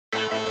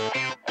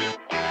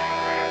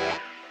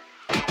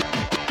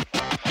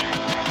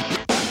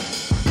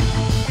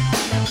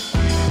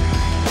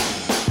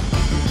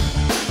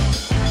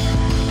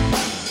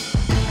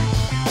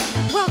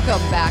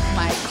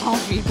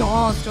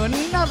Bienvenue to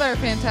another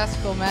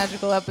fantastical,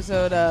 magical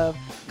episode of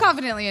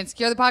Confidently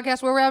Insecure, the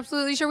podcast where we're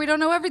absolutely sure we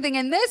don't know everything.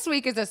 And this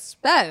week is a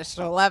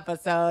special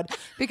episode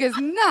because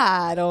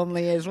not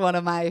only is one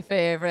of my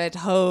favorite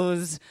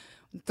hoes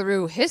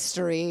through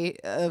history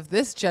of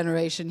this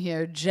generation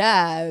here,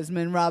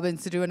 JAZZMYNE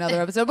Robbins, to do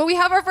another episode, but we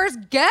have our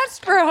first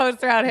guest for host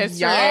throughout history.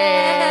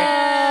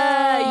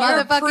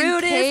 Yeah, Motherfucking your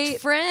Kate.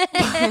 friend.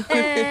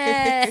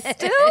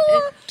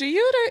 Still? Do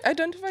you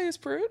identify as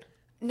prude?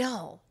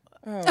 No.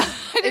 Oh.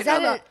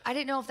 I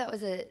didn't know if that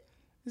was a...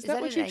 Is that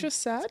what you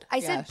just said? I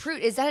said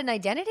prude. Is that an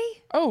identity?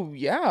 Oh,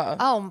 yeah.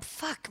 Oh,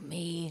 fuck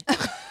me.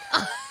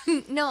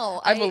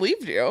 No. I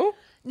believed you.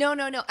 No.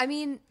 I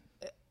mean...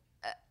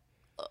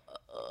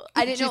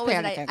 I didn't know.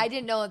 panicking. I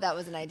didn't know that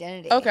was an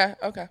identity. Okay.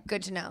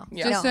 Good to know.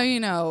 Yeah. Just so you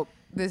know,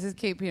 this is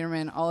Kate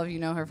Peterman. All of you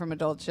know her from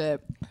Adult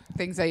Ship,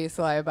 Things I Used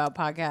to Lie About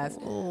podcast,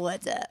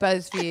 What's up?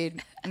 BuzzFeed,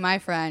 my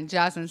friend,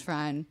 Jasmine's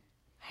friend.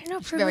 I don't know.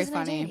 She's Prude very was an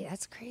funny. identity.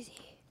 That's crazy.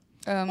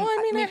 Well,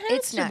 I mean, it has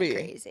It's to not be.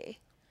 crazy.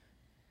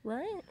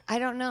 Right? I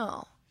don't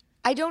know.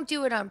 I don't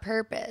do it on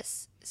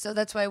purpose, so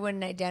that's why I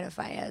wouldn't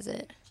identify as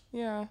it.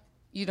 Yeah.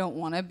 You don't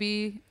want to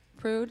be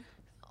prude?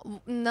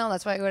 No,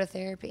 that's why I go to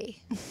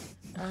therapy.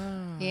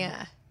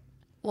 Yeah.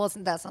 Well,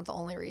 that's not the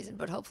only reason,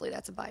 but hopefully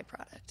that's a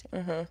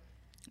byproduct.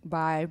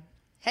 Bye.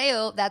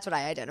 Hey, that's what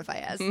I identify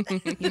as.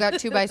 You got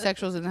two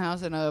bisexuals in the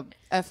house and a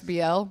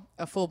FBL,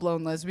 a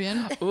full-blown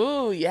lesbian.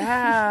 Ooh,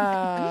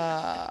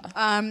 yeah.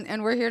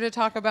 And we're here to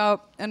talk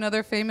about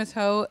another famous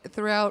hoe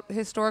throughout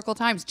historical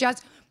times.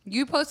 Jazz,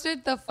 you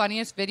posted the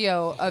funniest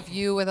video of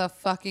you with a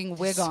fucking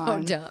wig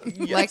on. dumb.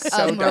 Like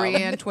so a Marie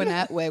dumb.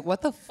 Antoinette wig.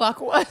 What the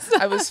fuck was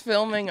that? I was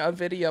filming a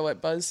video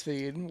at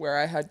BuzzFeed where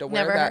I had to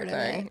wear Never that heard of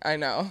thing. it. I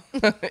know.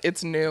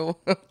 It's new.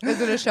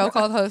 Is it a show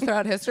called Hoes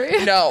Throughout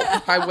History? No,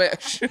 I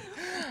wish.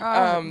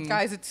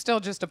 Guys, it's still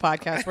just a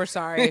podcast. We're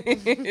sorry.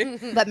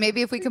 But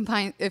maybe if we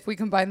combine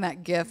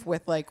that GIF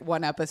with like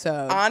one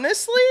episode.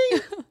 Honestly,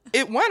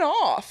 it went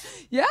off.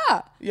 Yeah.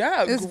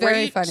 Yeah, It was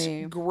very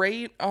funny.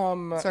 Great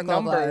Circle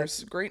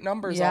numbers. Great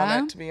numbers Yeah?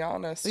 on it, to be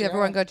honest. Yeah,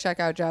 everyone go check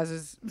out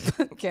Jazz's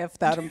GIF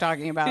that I'm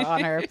talking about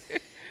on her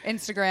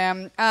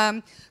Instagram.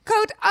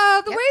 Code,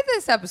 the way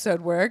this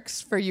episode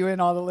works for you and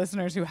all the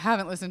listeners who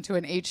haven't listened to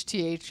an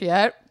HTH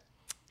yet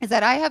is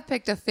that I have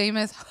picked a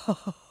famous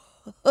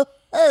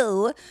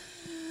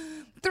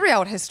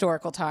throughout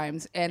historical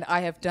times, and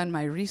I have done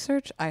my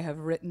research. I have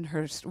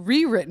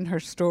rewritten her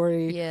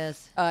story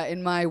Yes.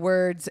 in my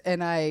words,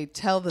 and I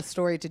tell the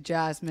story to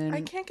JAZZMYNE.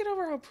 I can't get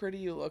over how pretty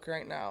you look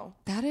right now.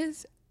 That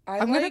is... I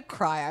I'm going to like-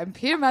 cry. I'm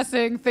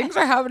PMSing. Things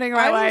are happening in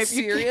my I'm life.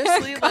 You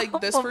seriously can't like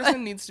this compliment.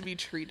 person needs to be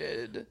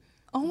treated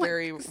my-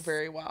 very,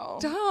 very well.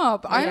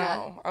 Stop. I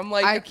know. I'm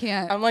like I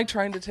can't. I'm like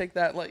trying to take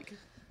that like,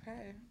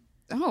 hey,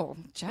 Oh,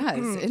 Jazz,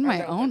 in I my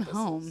know own what this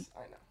home. is.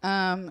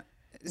 I know.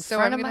 So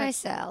front I'm of gonna, my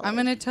salad. I'm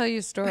going to tell you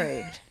a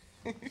story,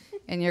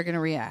 and you're going to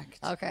react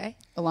Okay.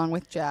 along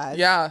with Jazz.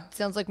 Yeah.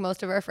 Sounds like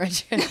most of our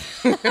friendship.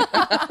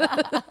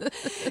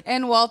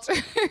 And Walter,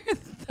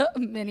 the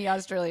mini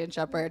Australian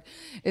Shepherd,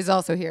 is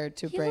also here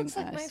to He bring looks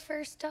like us. my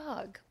first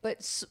dog,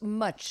 but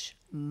much,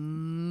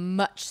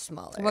 much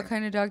smaller. What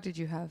kind of dog did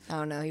you have? I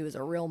don't know. He was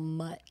a real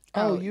mutt.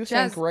 Oh, you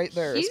Jazz, think right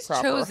there is he's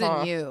proper, chosen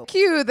huh? you.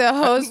 Cue the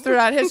host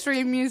throughout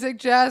history music,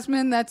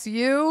 Jasmine. That's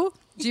you.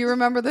 Do you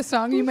remember the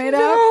song you made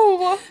up?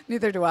 No.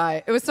 Neither do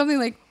I. It was something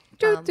like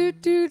do do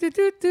do do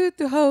do do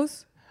do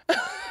host.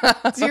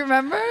 Do you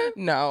remember?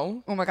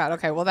 No. Oh my god.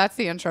 Okay. Well, that's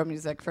the intro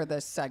music for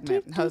this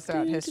segment, Host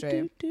Throughout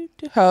History.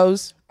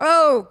 Hose.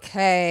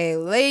 Okay,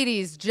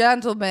 ladies,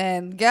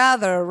 gentlemen,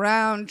 gather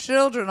around,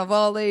 children of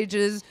all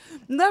ages.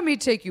 Let me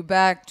take you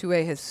back to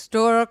a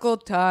historical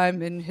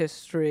time in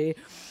history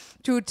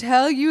to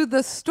tell you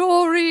the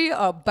story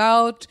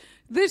about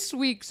this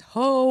week's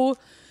hoe,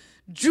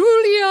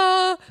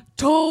 Giulia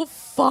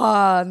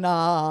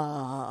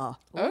Tofana.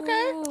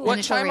 Okay. What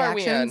Initial time are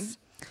we in? reactions?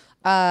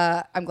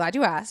 I'm glad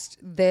you asked.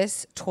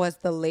 This was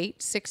the late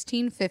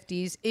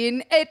 1650s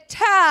in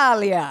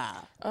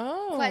Italia.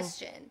 Oh.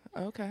 Question.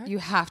 Okay. You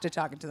have to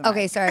talk into the mic.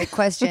 Okay, sorry.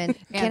 Question.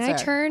 Can I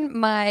Answer. turn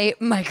my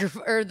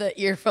microphone or the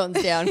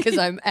earphones down because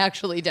I'm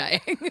actually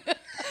dying?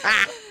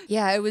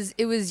 Yeah, it was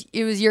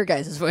your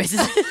guys' voices.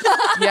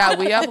 Yeah,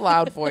 we have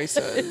loud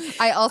voices.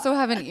 I also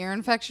have an ear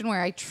infection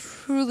where I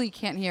truly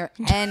can't hear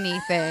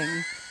anything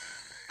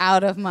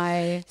out of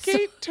my...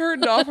 Kate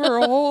turned off her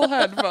whole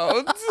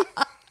headphones.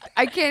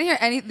 I can't hear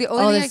any... The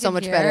only thing this I is so can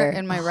much hear better.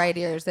 in my right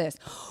ear is this.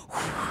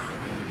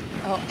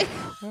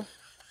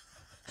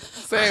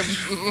 Same.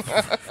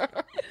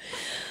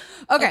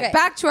 Okay,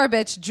 back to our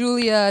bitch,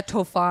 Giulia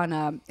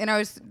Tofana. And I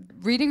was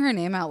reading her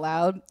name out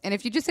loud. And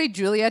if you just say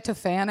Giulia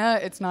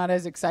Tofana, it's not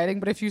as exciting.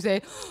 But if you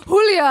say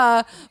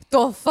Giulia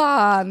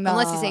Tofana...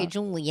 Unless you say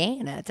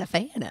Juliana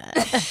Tofana.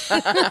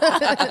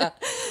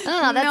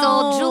 Oh, that's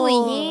old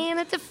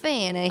Juliana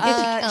Tofana. Here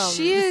she comes.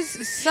 She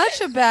is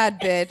such a bad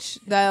bitch.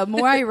 The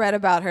more I read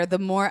about her, the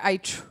more I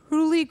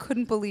truly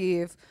couldn't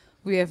believe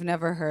We have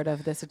never heard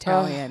of this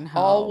Italian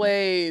home.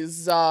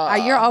 Always.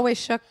 You're always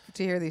shook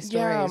to hear these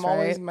stories, yeah, I'm right?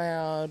 always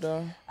mad.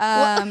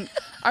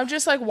 I'm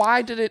just like,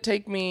 why did it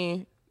take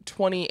me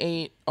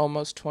 28,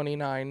 almost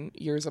 29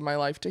 years of my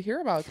life to hear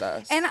about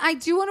this? And I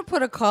do want to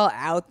put a call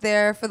out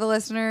there for the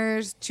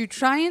listeners to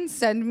try and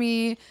send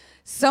me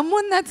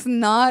someone that's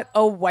not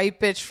a white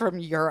bitch from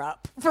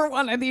Europe for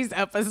one of these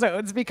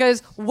episodes,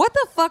 because what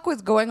the fuck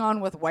was going on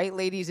with white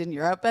ladies in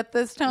Europe at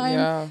this time?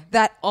 Yeah.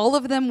 That all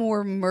of them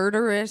were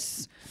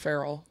murderous.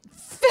 Feral.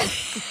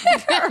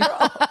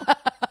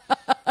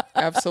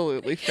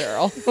 Absolutely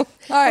feral. All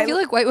right. I feel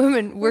like white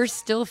women, we're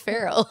still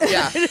feral.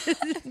 Yeah,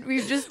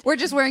 We're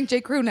just wearing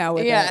J. Crew now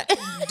with Yeah. it.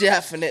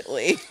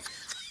 definitely.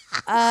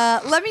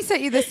 Let me set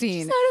you the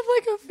scene. Kind of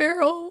like a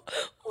feral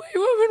white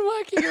woman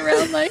walking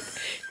around like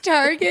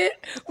Target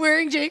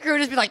wearing J. Crew,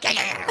 just be like,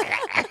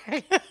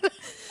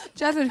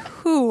 Jasmine,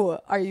 who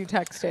are you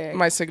texting?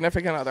 My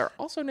significant other,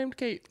 also named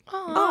Kate.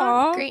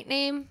 "Aw, great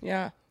name."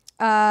 Yeah.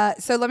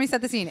 So let me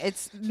set the scene.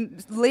 It's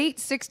late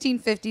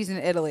 1650s in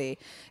Italy.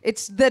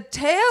 It's the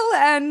tail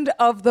end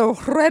of the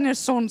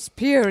Renaissance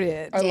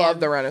period. I love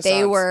the Renaissance.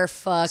 They were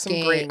fucking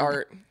some great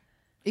art.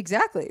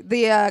 Exactly.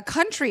 The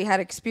country had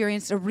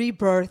experienced a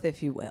rebirth,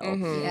 if you will.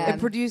 Yeah.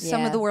 It produced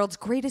some of Yeah. the world's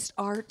greatest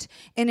art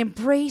and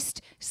embraced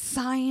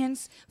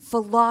science,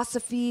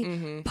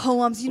 philosophy,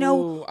 poems. You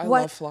know Ooh, I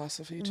what? love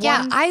philosophy too.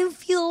 Yeah, I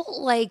feel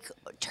like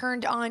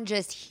turned on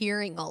just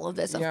hearing all of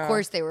this. Of Yeah.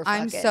 course they were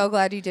fucking. I'm so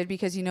glad you did,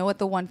 because you know what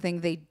the one thing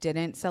they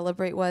didn't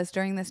celebrate was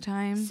during this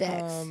time?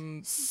 sex.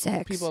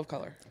 Sex. People of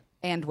color.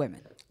 And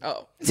women.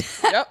 Oh.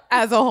 Yep.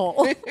 As a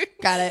whole.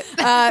 Got it.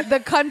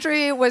 The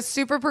country was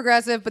super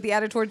progressive, but the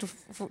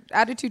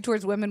attitude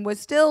towards women was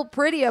still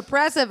pretty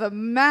oppressive.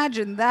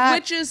 Imagine that.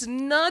 Which is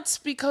nuts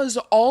because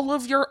all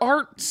of your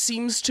art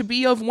seems to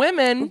be of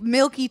women.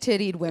 Milky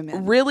tittied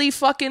women. Really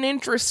fucking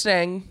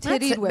interesting.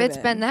 Tittied women. It's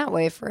been that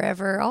way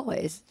forever,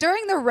 always.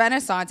 During the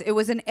Renaissance, it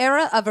was an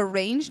era of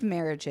arranged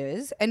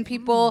marriages, and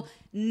people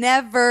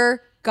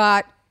never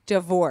got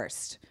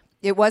divorced.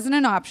 It wasn't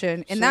an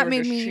option, and So that we're made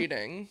just me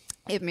cheating.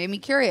 it made me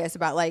curious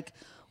about, like,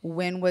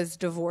 when was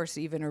divorce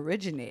even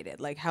originated?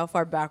 Like, how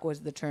far back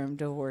was the term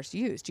divorce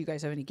used? Do you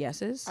guys have any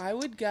guesses? I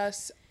would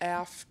guess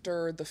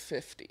after the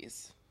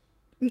 50s.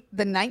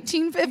 The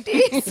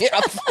 1950s?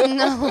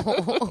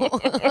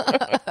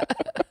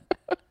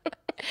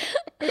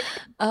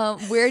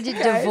 Where did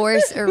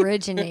divorce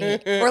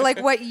originate? Or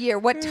like what year?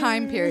 What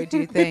time period do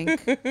you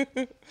think?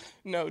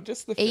 No,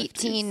 just the 50s.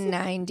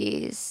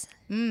 1890s.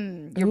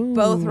 You're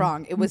both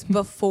wrong. It was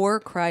before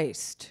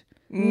Christ.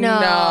 No.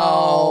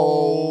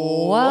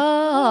 Whoa.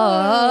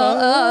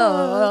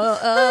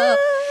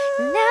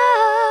 No.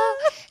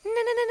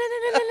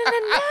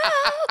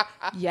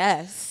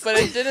 Yes. But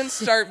it didn't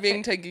start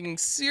being taken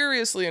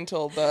seriously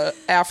until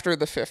after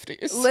the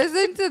 50s.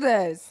 Listen to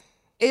this.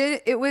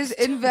 It was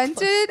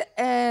invented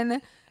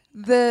in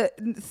the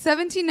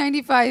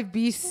 1795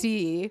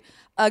 BC.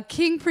 A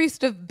king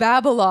priest of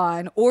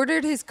Babylon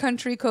ordered his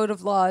country code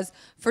of laws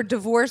for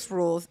divorce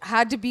rules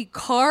had to be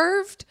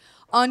carved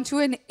onto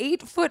an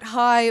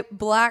 8-foot-high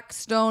black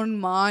stone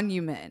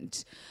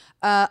monument.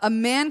 A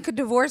man could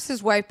divorce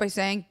his wife by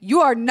saying,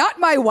 "You are not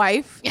my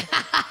wife,"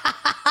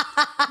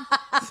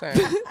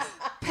 Same.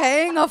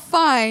 paying a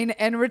fine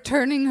and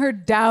returning her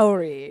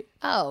dowry.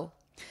 Oh.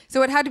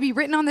 So it had to be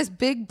written on this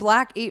big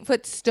black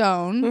 8-foot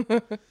stone.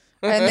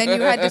 And then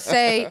you had to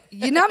say,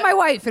 "You're not my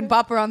wife," and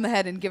bop her on the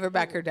head and give her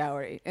back her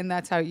dowry. And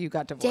that's how you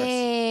got divorced.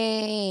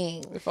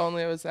 Dang. If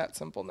only it was that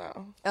simple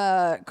now.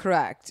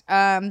 Correct.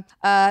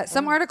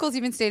 Some articles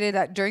even stated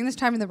that during this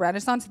time in the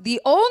Renaissance, the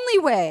only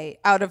way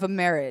out of a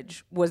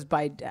marriage was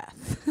by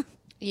death.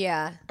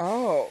 Yeah.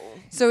 Oh.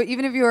 So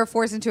even if you were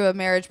forced into a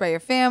marriage by your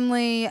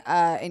family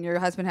and your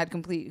husband had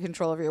complete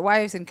control over your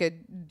wives and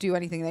could do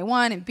anything they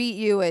want and beat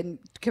you and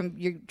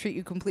treat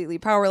you completely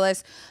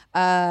powerless,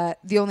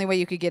 the only way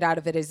you could get out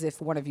of it is if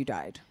one of you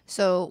died.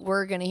 So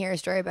we're going to hear a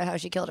story about how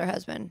she killed her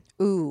husband.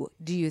 Ooh,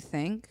 do you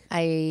think?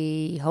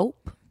 I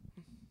hope.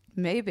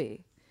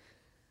 Maybe.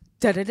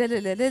 Back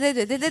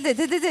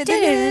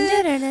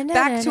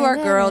to our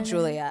girl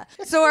Giulia.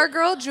 So our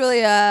girl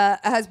Giulia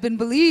has been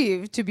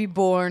believed to be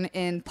born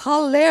in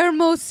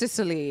Palermo,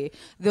 Sicily,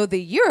 though the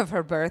year of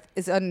her birth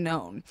is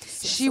unknown.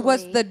 She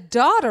was the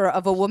daughter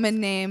of a woman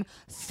named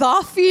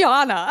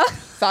Tofana.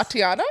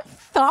 Tatiana?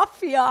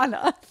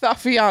 Tofana.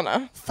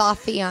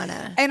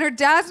 Tofana. And her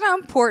dad's not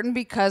important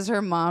because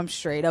her mom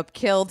straight up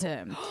killed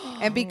him.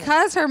 And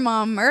because her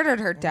mom murdered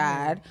her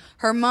dad,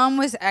 her mom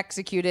was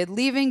executed,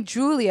 leaving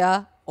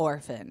Giulia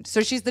orphaned.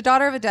 So she's the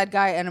daughter of a dead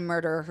guy and a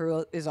murderer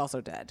who is also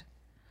dead.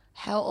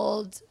 How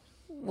old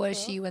was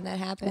she when that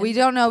happened? We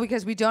don't know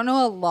because we don't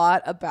know a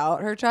lot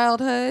about her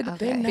childhood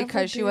Okay.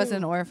 because she was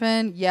an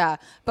orphan. Yeah.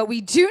 But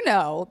we do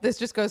know, this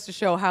just goes to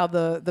show how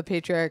the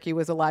patriarchy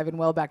was alive and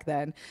well back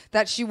then,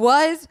 that she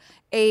was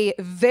a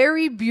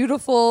very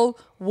beautiful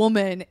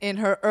woman in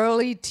her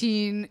early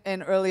teen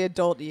and early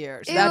adult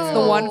years. That's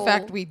the one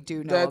fact we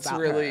do know That's about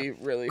really, her.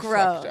 really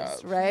Gross, fucked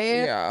up.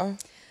 right? Yeah.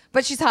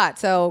 But she's hot,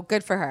 so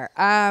good for her.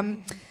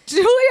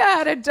 Giulia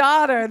had a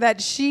daughter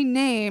that she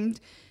named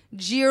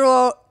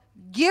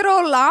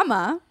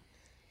Girolama.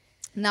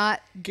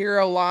 Not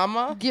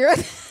Girolama.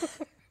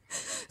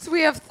 So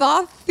we have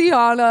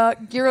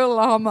Tofana,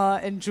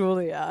 Girolama, and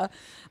Giulia.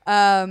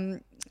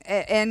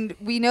 And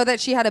we know that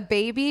she had a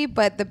baby,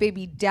 but the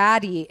baby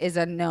daddy is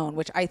unknown,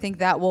 which I think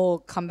that will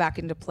come back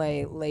into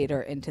play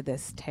later into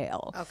this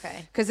tale.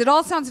 Okay. Because it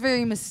all sounds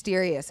very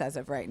mysterious as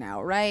of right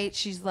now, right?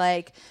 She's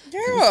like,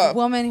 this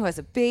woman who has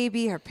a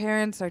baby, her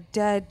parents are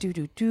dead,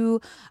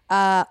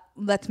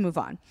 let's move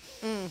on.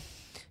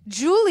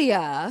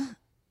 Giulia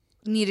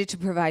needed to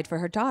provide for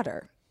her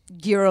daughter,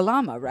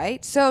 Girolama,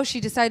 right? So she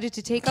decided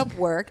to take up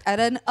work at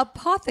an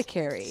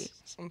apothecary.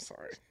 I'm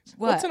sorry.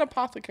 What? What's an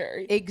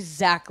apothecary?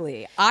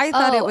 Exactly. I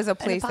thought it was a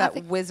place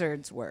that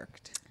wizards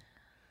worked.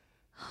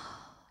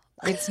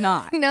 It's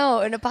not. No,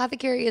 an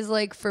apothecary is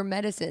like for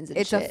medicines and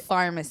It's shit. a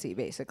pharmacy,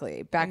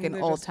 basically, back in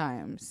old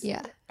times.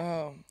 Yeah.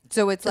 Oh.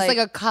 So it's Like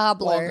a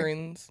cobbler.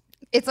 Walgreens.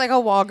 It's like a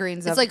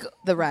Walgreens of like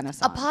the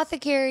Renaissance.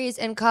 Apothecaries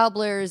and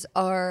cobblers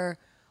are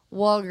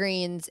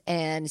Walgreens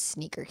and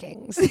Sneaker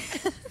Kings.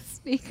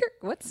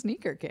 What's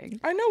Sneaker King?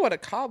 I know what a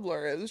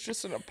cobbler is. It's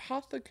just an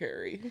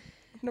apothecary.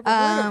 I've never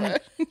heard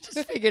of it.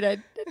 Just figured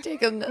I'd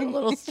take a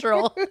little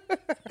stroll.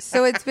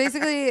 So it's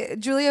basically,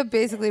 Giulia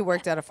basically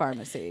worked at a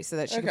pharmacy so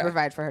that she could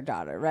provide for her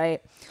daughter,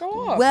 right? Go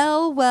off.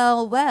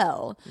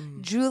 Well.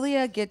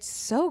 Giulia gets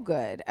so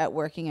good at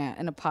working at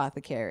an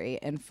apothecary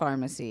and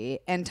pharmacy,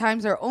 and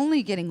times are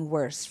only getting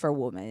worse for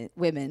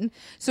women.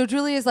 So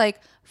Giulia's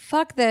like,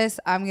 fuck this,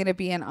 I'm going to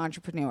be an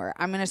entrepreneur.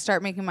 I'm going to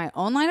start making my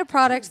own line of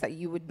products that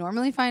you would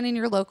normally find in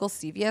your local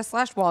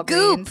CVS/Walgreens.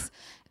 Goop.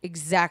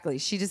 Exactly.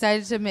 She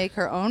decided to make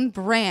her own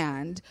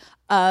brand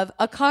of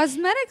a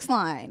cosmetics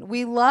line.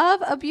 We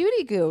love a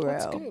beauty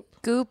guru.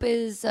 Goop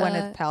is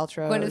Gwyneth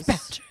Paltrow's Gwyneth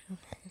Paltrow.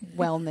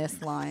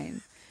 wellness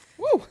line.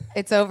 Woo.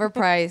 It's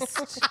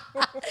overpriced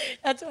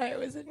That's why it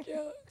was a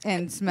joke.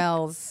 and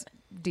smells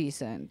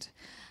decent.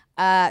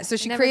 So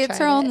she Never creates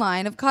her tried own it.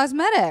 line of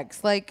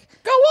cosmetics. Like,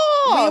 Go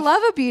off. we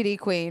love a beauty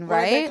queen, What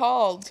are they right?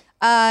 called?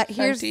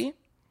 Here's Fenty?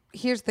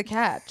 here's the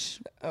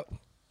catch. Oh.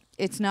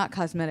 It's not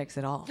cosmetics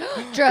at all.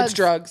 Drugs. It's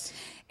drugs.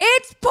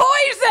 It's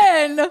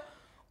poison.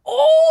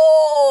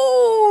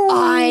 Oh,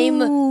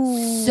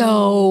 I'm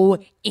so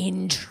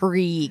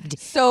intrigued.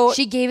 So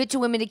She gave it to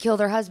women to kill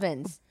their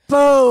husbands.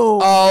 boom.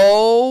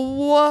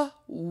 Oh,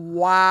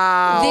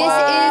 wow. This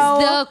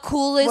is the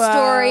coolest Wow.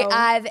 story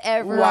I've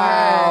ever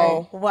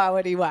Wow. heard.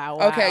 Wowity wow.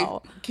 Okay,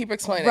 Wow. keep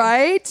explaining.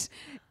 Right?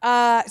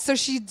 So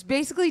she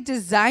basically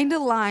designed a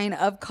line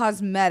of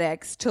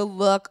cosmetics to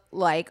look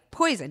like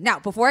poison. Now,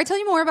 before I tell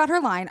you more about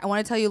her line, I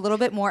want to tell you a little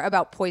bit more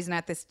about poison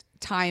at this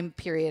time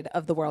period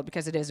of the world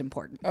because it is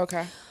important.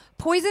 Okay.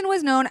 Poison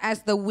was known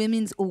as the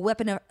women's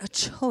weapon of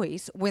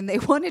choice when they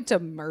wanted to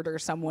murder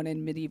someone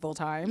in medieval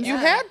times. You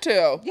had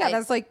to. Yeah,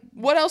 that's like,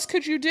 What else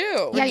could you do?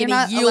 yeah, You're you're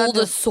gonna not yield allowed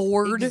to- a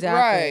sword.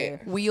 Exactly.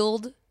 Right.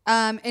 Wield.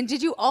 And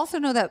did you also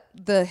know that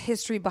the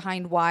history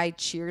behind why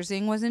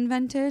cheersing was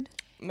invented?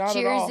 Not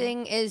at all.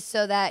 Cheersing is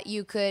so that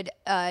you could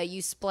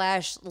you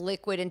splash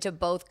liquid into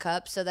both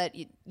cups so that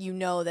you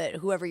know that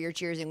whoever you're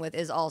cheersing with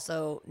is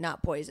also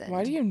not poisoned.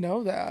 Why do you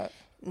know that?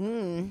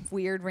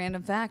 Weird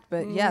random fact,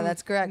 but yeah,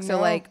 that's correct. So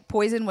like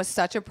poison was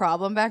such a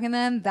problem back in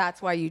then.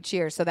 That's why you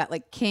cheer, so that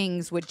like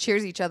kings would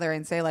cheers each other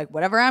and say like,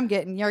 whatever I'm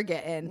getting, you're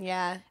getting.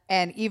 Yeah.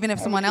 And even if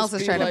someone else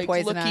is trying to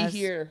poison looky us,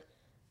 here.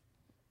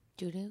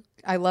 Doo-doo.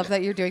 I love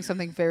that you're doing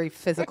something very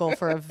physical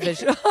for a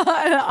visual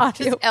an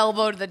audio.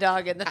 Elbowed the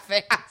dog in the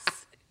face.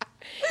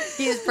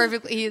 He is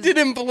perfectly. He is.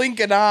 Didn't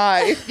blink an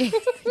eye.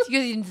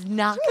 He's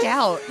knocked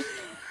out.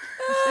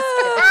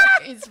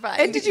 He's fine.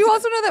 And did you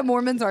also know that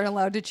Mormons aren't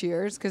allowed to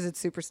cheers because it's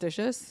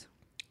superstitious?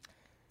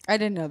 I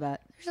didn't know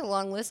that. There's a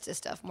long list of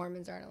stuff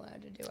Mormons aren't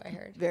allowed to do. I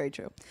heard. Very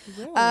true.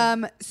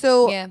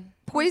 So Yeah.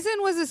 poison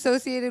was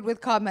associated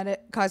with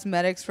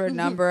cosmetics for a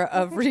number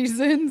of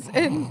reasons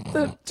in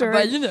the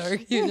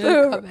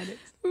the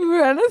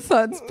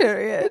Renaissance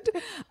period.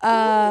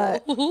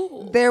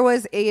 There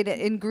was an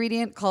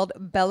ingredient called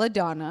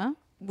belladonna,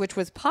 which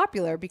was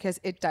popular because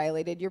it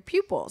dilated your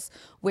pupils,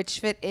 which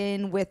fit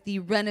in with the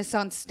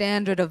Renaissance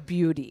standard of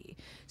beauty.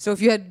 So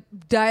if you had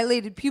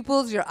dilated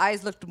pupils, your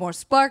eyes looked more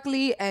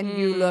sparkly and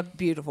you looked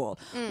beautiful.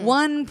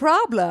 One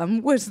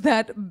problem was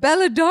that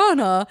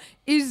belladonna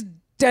is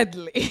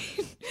deadly.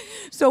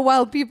 So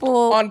while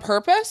people On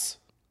purpose?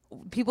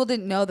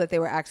 didn't know that they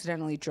were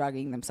accidentally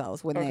drugging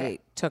themselves when they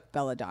took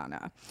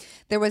belladonna.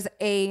 There was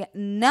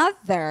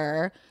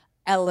another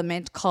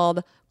element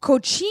called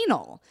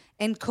cochineal.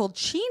 And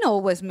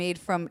cochineal was made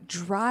from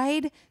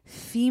dried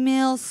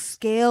female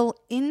scale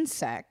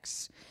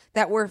insects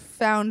that were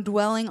found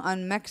dwelling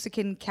on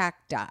Mexican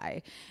cacti.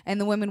 And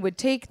the women would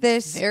take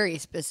this Very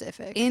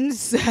specific.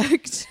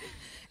 insect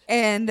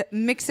and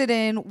mix it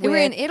in with... They were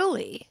in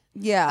Italy.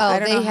 Yeah. Oh, I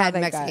don't know they how had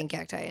they Mexican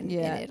got- cacti in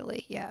Yeah.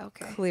 Italy. Yeah,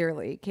 okay.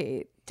 Clearly,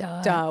 Kate.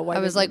 Duh. Why I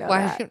was didn't like, you know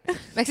why that?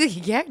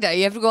 Mexican cacti?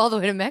 You have to go all the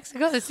way to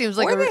Mexico? That seems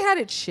like Or they had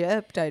it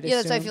shipped, I'd yeah,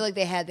 that's why I assume. feel like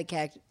they had the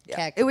cacti.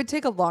 It would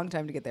take a long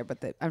time to get there,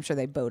 but I'm sure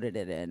they boated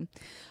it in.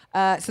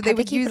 So they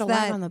would keep use it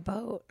alive that on the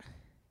boat.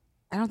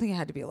 I don't think it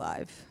had to be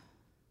alive.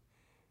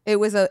 It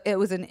was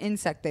an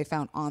insect they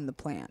found on the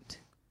plant.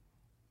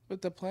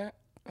 With the plant?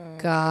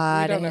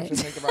 Got we don't it. have to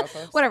think about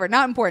this. Whatever,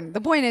 not important.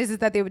 The point is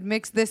that they would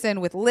mix this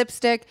in with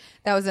lipstick.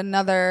 That was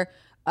another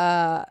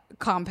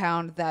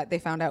compound that they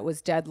found out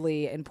was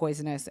deadly and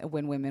poisonous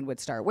when women would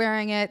start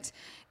wearing it.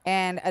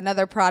 And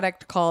another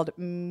product called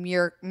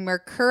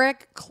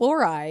mercuric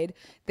chloride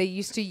they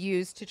used to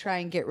use to try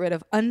and get rid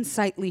of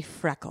unsightly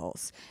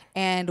freckles.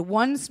 And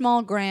 1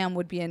 small gram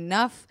would be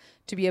enough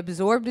to be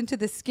absorbed into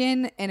the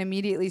skin and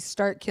immediately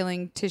start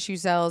killing tissue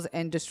cells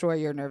and destroy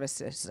your nervous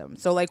system.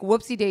 So like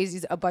whoopsie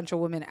daisies, a bunch of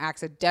women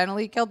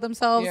accidentally killed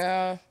themselves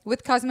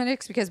with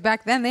cosmetics because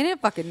back then they didn't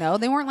fucking know.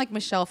 They weren't like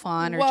Michelle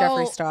Phan or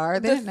Jeffree Star.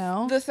 They didn't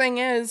know. The thing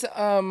is,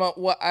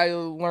 what I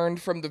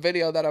learned from the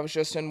video that I was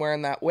just in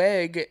wearing that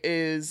wig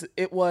is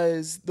it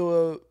was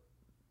the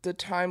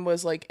time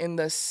was like in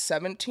the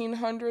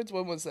 1700s.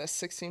 When was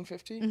this?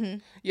 1650? Mm-hmm.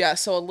 Yeah,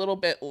 so a little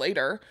bit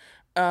later.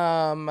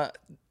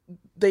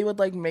 They would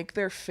like make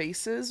their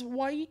faces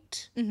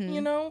white,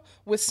 you know,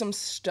 with some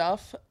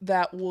stuff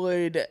that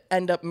would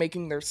end up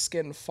making their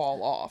skin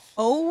fall off.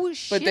 Oh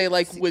shit! But they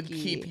like would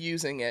keep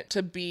using it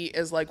to be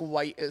as like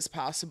white as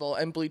possible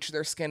and bleach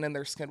their skin, and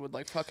their skin would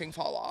like fucking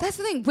fall off. That's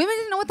the thing. Women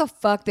didn't know what the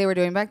fuck they were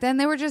doing back then.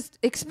 They were just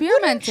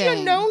experimenting. Wouldn't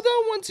you know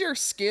though? Once your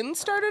skin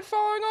started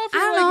falling off,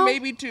 you're like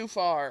maybe too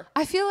far.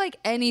 I feel like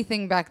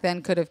anything back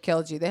then could have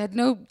killed you. They had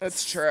no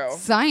That's true.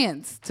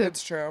 science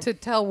to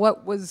tell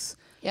what was.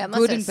 Yeah, it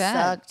must good have and bad.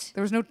 sucked.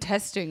 There was no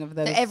testing of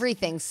those.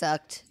 Everything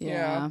sucked.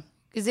 Yeah.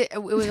 Because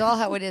it was all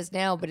how it is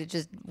now, but it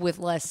just with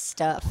less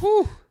stuff.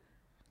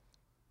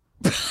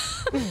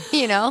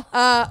 You know?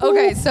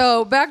 Okay,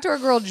 so back to our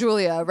girl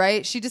Giulia,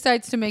 right? She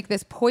decides to make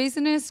this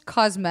poisonous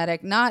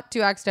cosmetic, not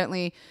to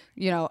accidentally,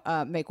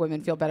 make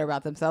women feel better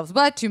about themselves,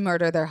 but to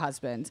murder their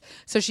husbands.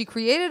 So she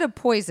created a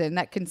poison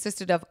that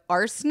consisted of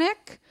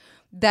arsenic,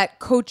 that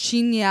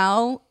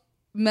cochineal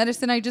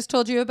medicine I just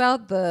told you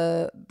about,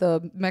 the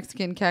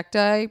Mexican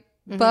cacti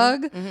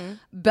bug,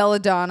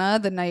 belladonna,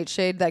 the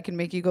nightshade that can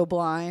make you go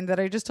blind that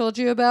I just told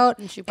you about,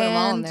 and she put them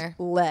all in there.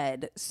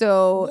 Lead.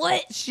 So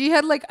what? She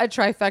had like a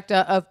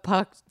trifecta of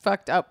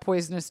fucked up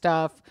poisonous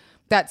stuff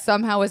that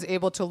somehow was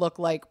able to look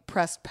like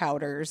pressed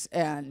powders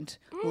and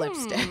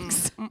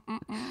lipsticks.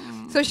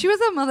 So she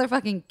was a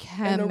motherfucking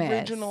chemist. An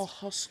original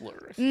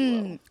hustler, if you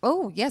will.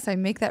 Oh, yes, I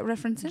make that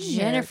reference in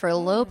Jennifer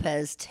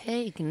Lopez,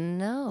 take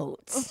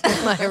notes.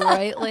 Am I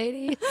right,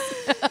 ladies?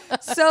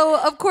 So,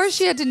 of course,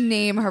 she had to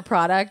name her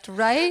product,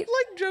 right?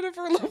 Like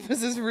Jennifer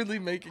Lopez is really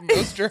making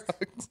those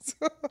drugs.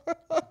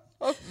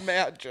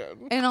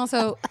 Imagine. And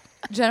also,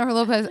 Jennifer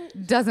Lopez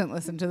doesn't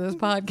listen to this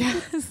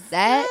podcast.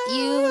 That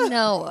you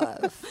know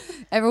of.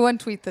 Everyone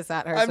tweet this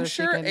at her. I'm so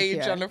sure she can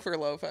hear. Jennifer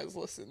Lopez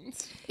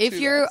listens. If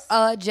you're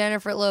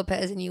Jennifer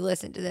Lopez and you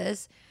listen to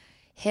this,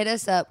 hit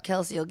us up.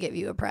 Kelsey will give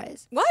you a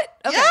prize. What?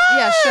 Okay.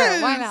 Yes! Yeah,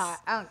 sure. Why not?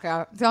 I don't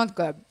care. Sounds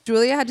good.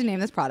 Giulia had to name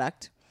this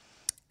product,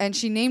 and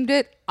she named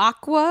it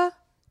Aqua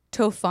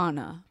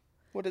Tofana.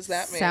 What does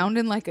that mean?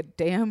 Sounding like a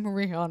damn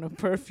Rihanna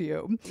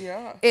perfume.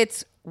 Yeah.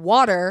 It's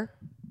water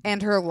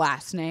and her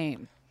last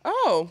name.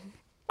 Oh. Okay.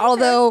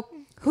 Although,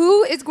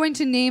 who is going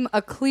to name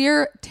a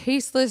clear,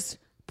 tasteless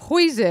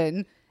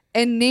poison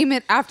and name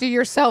it after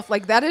yourself?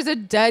 Like, that is a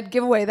dead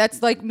giveaway.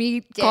 That's like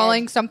me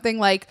calling something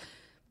like,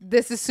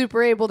 this is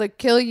super able to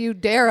kill you,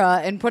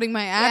 Dara, and putting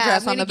my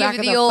address on the back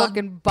of the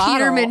fucking bottle.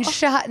 Peterman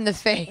shot in the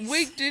face.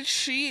 Wait,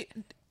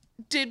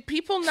 did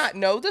people not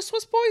know this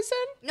was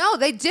poison? No,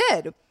 they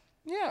did.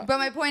 Yeah. But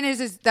my point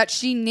is that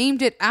she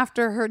named it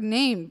after her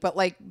name. But,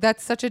 like,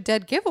 that's such a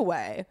dead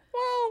giveaway.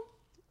 Well,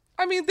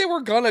 I mean, they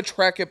were gonna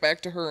track it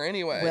back to her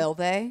anyway. Will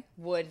they?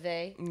 Would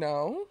they?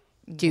 No.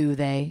 Do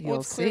they?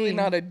 Well, it's clearly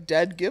not a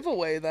dead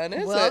giveaway then,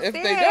 is We'll it? If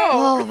see. they don't.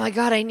 Oh my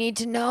God, I need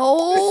to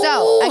know.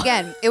 So,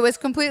 again, it was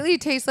completely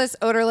tasteless,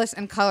 odorless,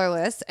 and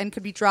colorless and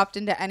could be dropped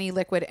into any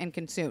liquid and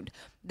consumed.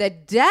 The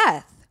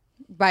death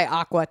by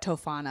Aqua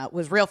Tofana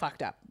was real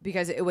fucked up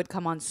because it would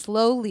come on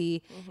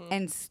slowly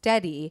and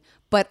steady,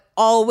 but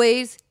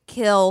always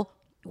kill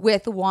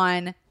with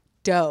one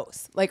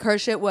dose. Like, her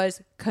shit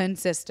was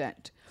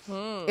consistent.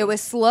 It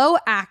was slow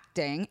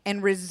acting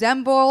and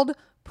resembled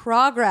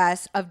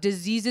progress of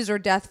diseases or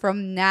death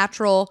from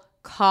natural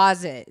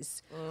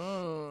causes.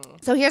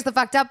 So here's the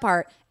fucked up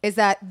part is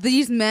that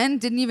these men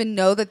didn't even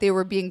know that they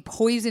were being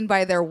poisoned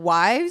by their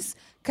wives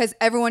because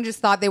everyone just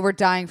thought they were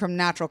dying from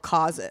natural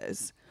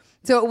causes.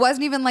 So it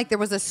wasn't even like there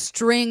was a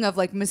string of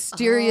like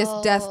mysterious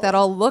deaths that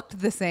all looked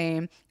the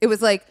same. It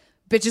was like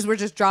bitches were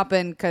just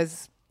dropping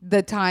because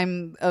the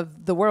time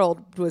of the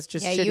world was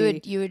just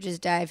shitty. you would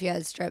just die if you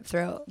had strep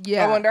throat.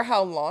 Yeah. I wonder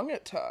how long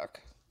it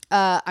took.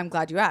 I'm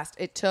glad you asked.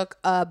 It took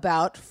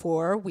about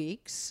 4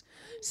 weeks.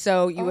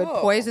 So you would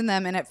poison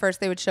them, and at first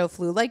they would show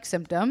flu-like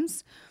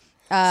symptoms.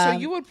 So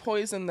you would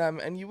poison them,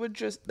 and you would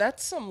just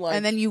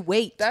and then you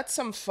wait. That's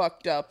some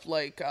fucked up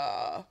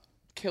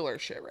killer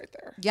shit right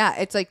there. Yeah,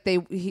 it's like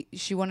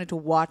she wanted to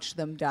watch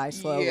them die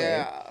slowly.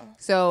 Yeah.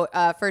 So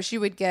first you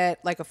would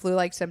get like a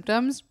flu-like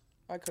symptoms.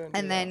 I couldn't.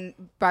 And then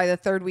by the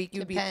third week,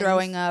 you'd be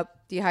throwing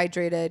up,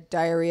 dehydrated,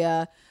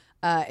 diarrhea,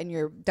 and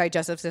your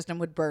digestive system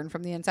would burn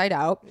from the inside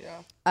out.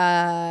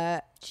 Yeah.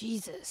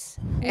 Jesus.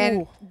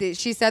 And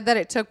she said that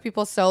it took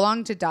people so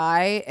long to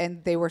die,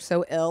 and they were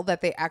so ill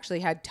that they actually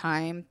had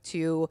time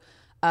to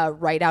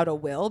write out a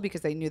will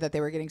because they knew that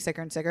they were getting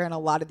sicker and sicker. And a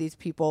lot of these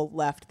people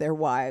left their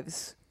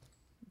wives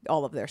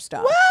all of their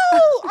stuff.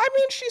 Well, I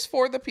mean, she's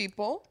for the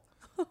people.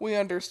 We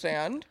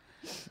understand.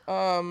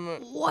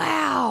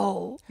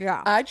 Wow.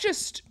 Yeah. I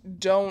just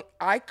don't.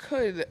 I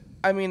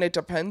mean, it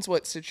depends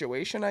what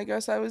situation I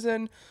guess I was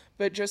in,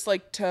 but just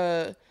like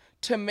to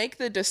make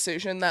the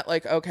decision that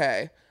like,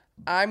 okay,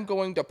 I'm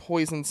going to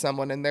poison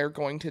someone and they're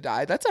going to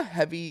die. That's a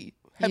heavy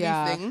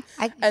thing.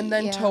 And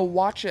then to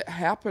watch it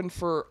happen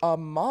for a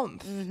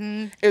month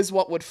is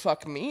what would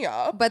fuck me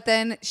up. But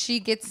then she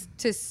gets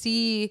to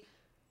see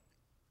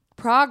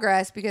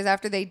progress because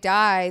after they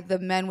die, the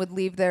men would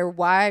leave their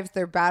wives,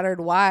 their battered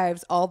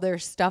wives, all their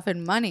stuff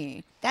and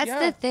money. That's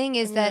the thing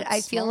is that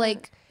I feel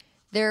like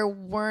there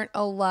weren't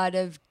a lot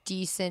of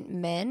decent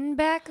men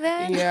back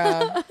then.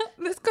 Yeah.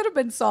 This could have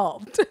been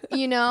solved.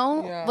 You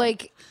know? Yeah.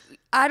 Like,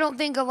 I don't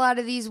think a lot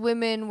of these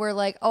women were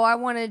like, oh, I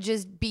want to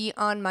just be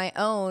on my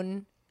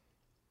own.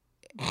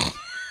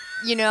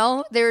 You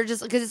know? They were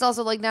just, because it's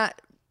also like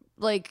not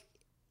like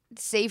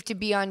safe to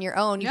be on your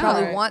own. You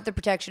probably want the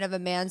protection of a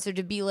man. So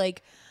to be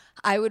like,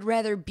 I would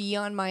rather be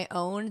on my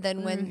own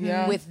than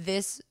with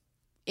this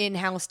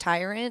in-house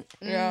tyrant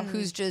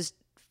who's just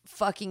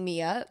fucking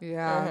me up.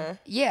 Yeah.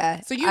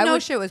 Yeah. So you know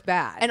shit was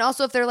bad. And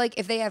also if they're like,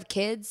 if they have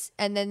kids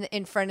and then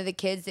in front of the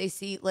kids they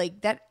see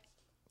like that,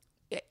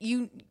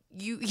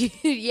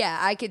 yeah,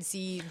 I could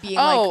see being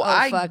like, oh,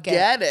 I fuck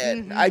get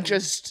it.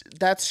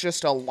 That's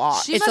just a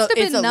lot. She must have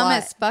been numb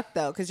as fuck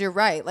though, because you're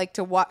right. Like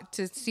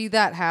to see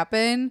that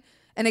happen.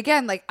 And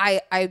again, like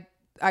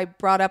I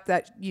brought up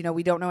that, you know,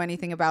 we don't know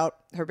anything about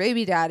her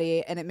baby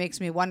daddy, and it makes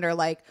me wonder,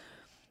 like,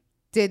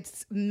 did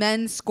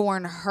men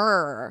scorn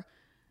her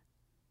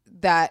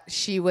that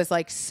she was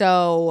like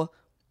so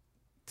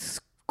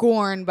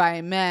scorned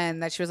by men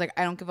that she was like,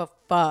 I don't give a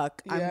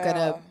fuck. I'm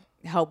gonna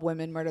help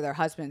women murder their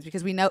husbands,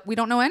 because we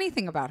don't know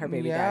anything about her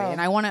baby daddy, and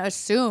I want to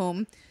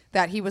assume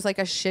that he was like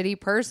a shitty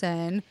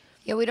person.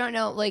 Yeah, we don't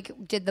know.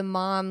 Like, did the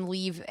mom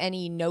leave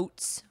any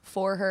notes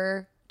for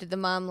her? Did the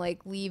mom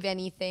like leave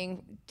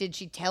anything? Did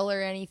she tell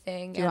her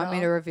anything? Do you want me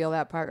to reveal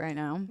that part right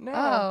now? No.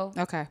 Oh,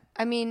 okay.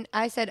 I mean,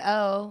 I said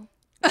oh.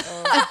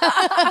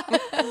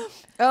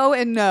 Oh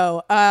and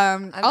no.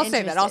 I'll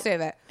save it.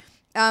 interested.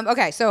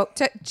 Okay, so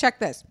check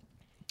this.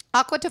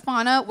 Aqua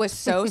Tofana was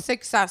so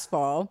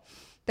successful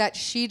that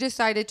she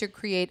decided to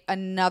create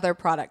another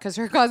product because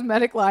her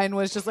cosmetic line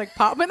was just like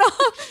popping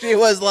off. She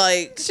was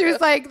like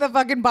the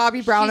fucking Bobby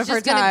Brown of her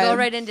time. She's just gonna go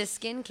right into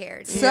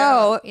skincare. Too.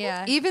 So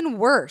even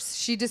worse,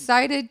 she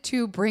decided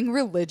to bring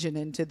religion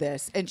into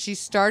this, and she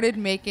started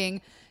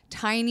making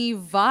tiny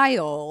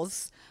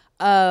vials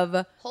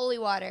of holy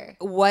water.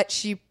 What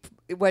she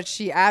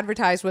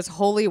advertised was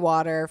holy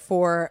water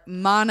for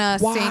Mana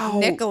St.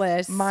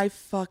 Nicholas. My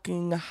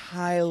fucking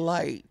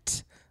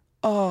highlight.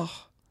 Oh.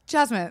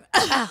 Jasmine.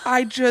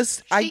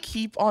 I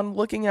keep on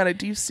looking at it.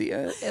 Do you see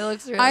it? It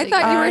looks really I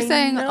thought you were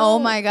saying, know. oh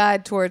my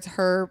God, towards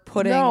her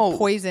putting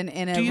poison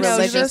in a Do you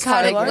religious see this just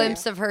caught a highlight?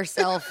 glimpse of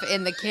herself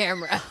in the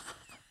camera.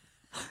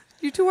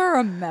 You two are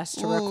a mess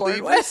to record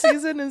Libra with.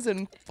 season is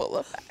in full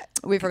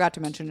effect. We forgot to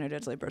mention it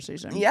is Libra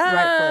season.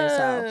 Yes.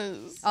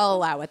 Rightfully so. I'll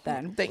allow it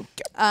then. Thank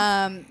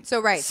you.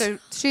 So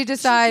she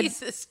decided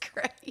Jesus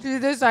Christ. she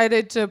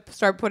decided to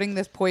start putting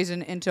this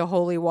poison into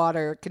holy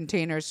water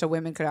containers so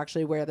women could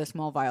actually wear the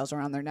small vials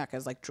around their neck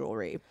as like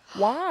jewelry.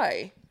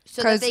 Why?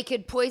 So that they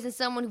could poison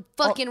someone who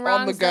fucking On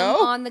wrongs the them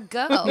go? on the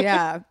go.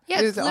 Yeah. Yeah,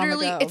 It it's was on the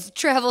literally, go. it's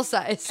travel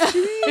size.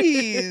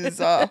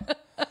 Jeez.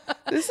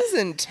 This is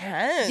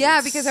intense.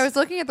 Yeah, because I was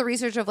looking at the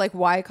research of like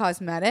why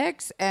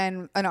cosmetics,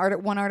 and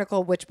one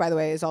article, which by the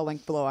way is all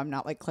linked below. I'm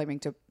not like claiming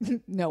to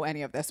know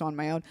any of this on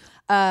my own.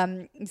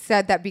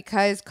 Said that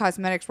because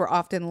cosmetics were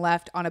often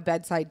left on a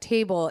bedside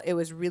table, it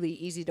was really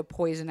easy to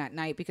poison at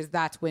night because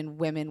that's when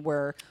women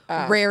were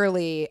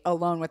rarely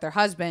alone with their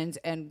husbands,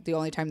 and the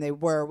only time they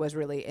were was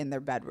really in their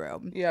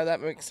bedroom. Yeah,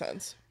 that makes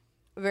sense.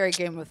 Very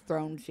Game of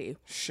Thrones-y.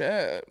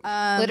 Shit.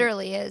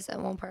 Literally is at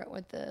one part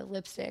with the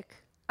lipstick.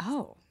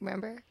 Oh,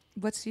 Remember?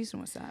 what season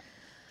was that?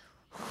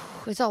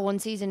 It's all one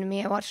season to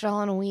me. I watched it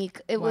all in a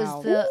week. It Wow.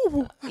 was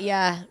the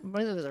yeah.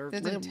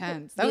 That's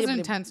intense. That was an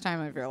intense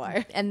time of your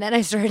life. And then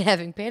I started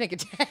having panic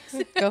attacks.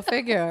 Go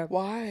figure.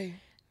 Why?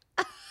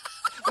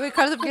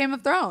 Because of Game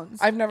of Thrones.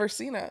 I've never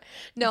seen it.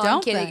 No, I'm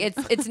Don't kidding.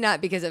 then. It's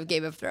not because of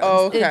Game of Thrones.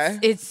 Oh, okay.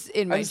 It's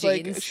in my I was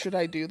genes. like, should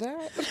I do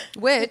that?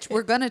 Which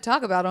we're going to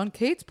talk about on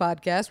Kate's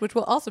podcast, which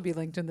will also be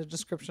linked in the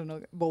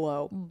description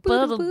below.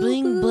 Bada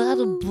bing,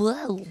 bada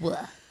blah,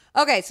 blah.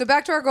 Okay, so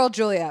back to our girl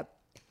Giulia.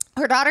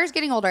 her daughter's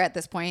getting older at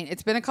this point.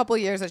 It's been a couple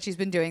years that she's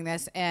been doing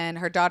this, and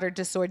her daughter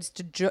decides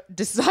to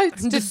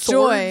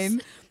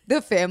join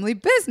the family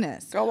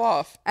business. Go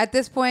off. At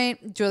this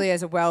point, Giulia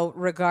is a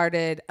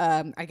well-regarded,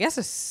 I guess,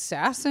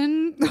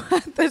 assassin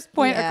at this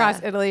point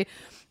across Italy.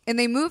 And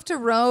they moved to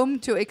Rome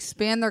to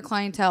expand their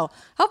clientele.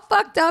 How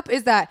fucked up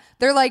is that?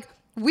 They're like,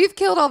 we've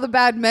killed all the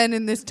bad men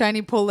in this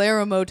tiny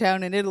Palermo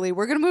town in Italy.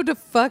 We're going to move to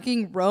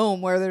fucking Rome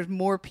where there's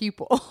more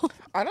people.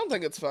 I don't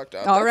think it's fucked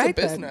up. All That's right,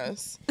 a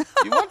business.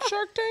 You watch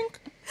Shark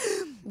Tank?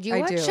 Do you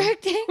watch Shark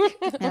Tank?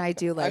 And I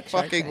do like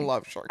Shark Tank. I fucking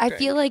love Shark Tank. I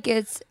feel like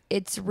it's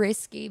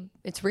risky.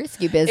 It's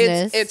risky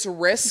business. It's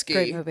risky.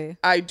 Great movie.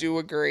 I do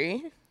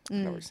agree.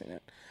 Never seen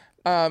it.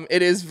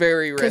 It is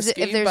very risky.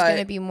 Because if there's going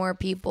to be more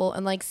people,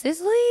 and like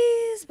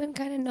Sicily's been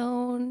kind of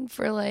known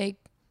for like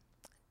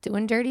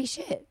doing dirty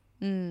shit.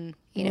 You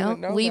know,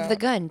 leave the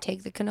gun,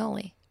 take the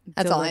cannoli.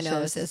 That's all I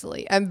know of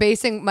Sicily. I'm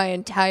basing my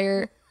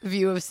entire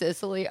view of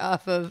Sicily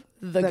off of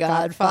The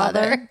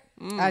Godfather.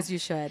 As you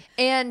should.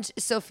 And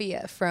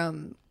Sophia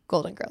from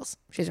Golden Girls.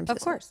 She's from Sicily.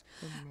 Of course.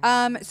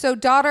 So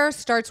daughter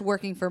starts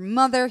working for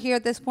mother here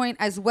at this point,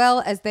 as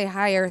well as they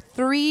hire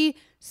 3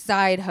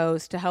 side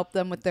hosts to help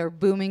them with their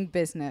booming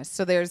business.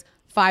 So there's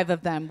 5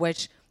 of them,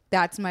 which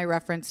that's my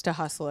reference to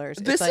Hustlers.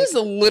 This is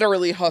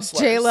literally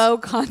Hustlers. J-Lo,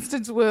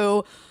 Constance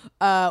Wu,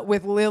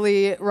 with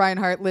Lily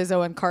Reinhart,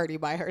 Lizzo, and Cardi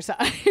by her side.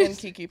 And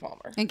Keke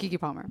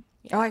Palmer.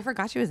 Yeah. Oh, I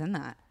forgot she was in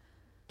that.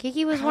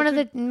 Keke was one of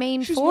the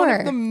main She's 4. one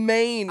of the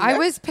main. I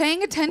was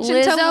paying attention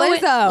to Lizzo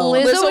Lizzo.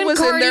 and was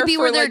in Cardi there B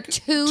for were there like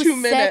 2 2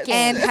 minutes.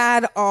 And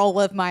had all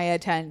of my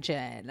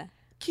attention.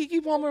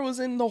 Keke Palmer was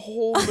in the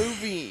whole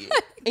movie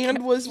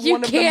and was You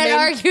one of the main can't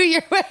argue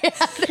your way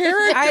out.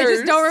 characters. I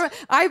just don't remember.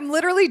 I'm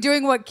literally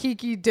doing what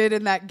Keke did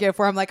in that gif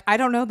where I'm like, I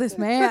don't know this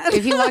man.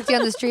 If you walked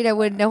down the street, I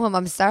wouldn't know him.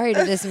 I'm sorry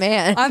to this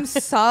man. I'm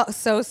so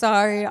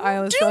sorry.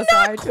 I was Do so not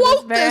sorry to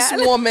quote this this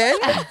man. woman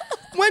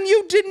when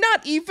you did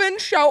not even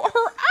shout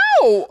her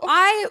out.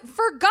 I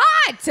forgot.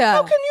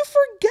 How can you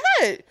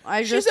forget?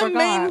 I She's just a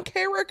main forgot.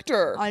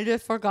 character. I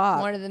just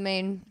forgot. one of the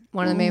main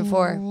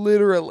 4.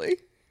 Literally.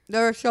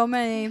 There are so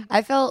many.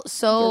 I felt There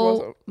so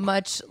wasn't.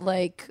 much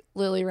like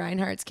Lily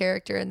Reinhart's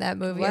character in that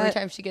movie. Every What?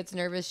 time she gets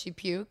nervous, she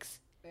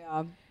pukes.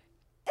 Yeah.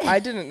 I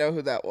didn't know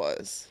who that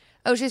was.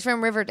 Oh, she's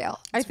from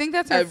Riverdale. I think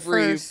that's her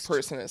Every first.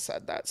 person has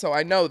said that, so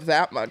I know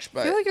that much. I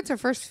But feel like it's her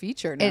first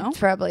feature now. It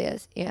probably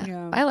is. Yeah.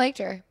 Yeah. I liked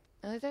her.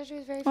 I thought she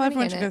was very Well, funny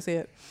everyone in should go it. see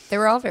it. They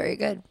were all very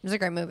good. It was a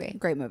great movie.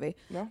 Great movie.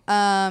 No.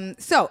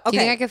 So, okay. Do you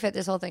think I could fit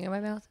this whole thing in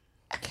my mouth?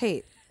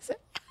 Kate.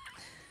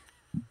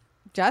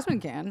 Jasmine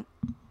can.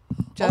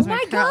 Jasmine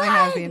my currently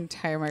has God. the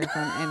entire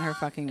microphone in her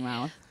fucking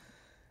mouth.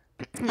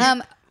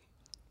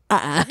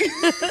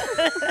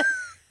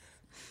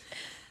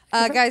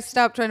 Guys,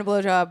 stop trying to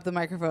blowjob the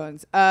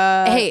microphones.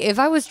 Hey, if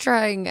I was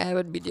trying, I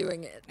would be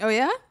doing it. Oh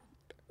yeah?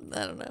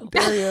 I don't know.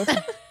 Dare you?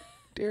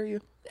 Dare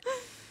you?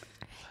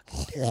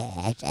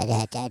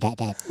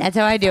 That's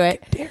how I do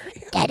it. Dare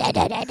you?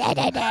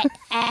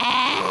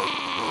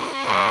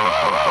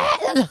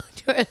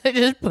 I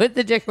just put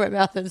the dick in my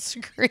mouth and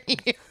scream.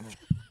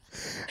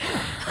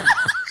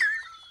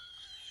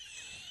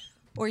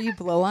 Or you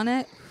blow on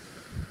it,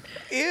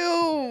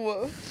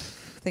 Ew.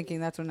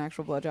 thinking that's what an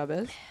actual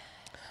blowjob is.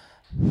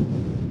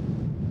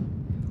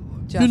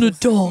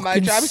 My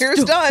job here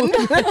is done.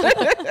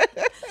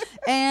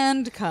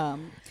 And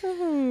come.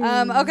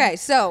 Okay,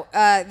 so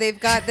they've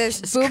got this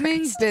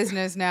booming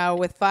business now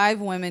with 5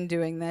 women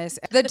doing this.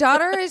 The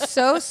daughter is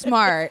so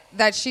smart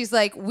that she's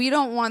like, we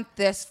don't want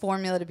this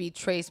formula to be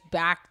traced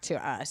back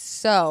to us.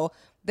 So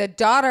the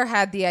daughter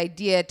had the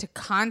idea to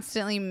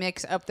constantly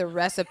mix up the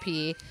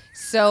recipe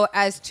so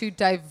as to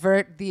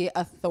divert the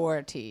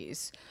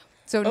authorities.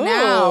 So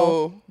now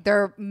Oh.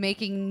 they're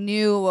making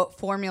new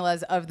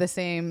formulas of the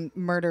same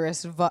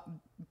murderous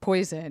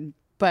poison,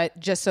 but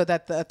just so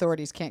that the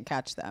authorities can't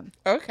catch them.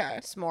 Okay.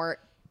 Smart.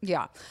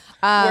 Yeah.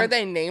 Were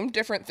they named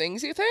different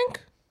things, you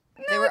think?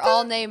 They were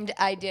all named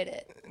I Did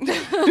It.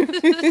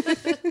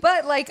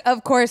 But like,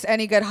 of course,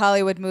 any good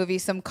Hollywood movie,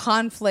 some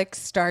conflict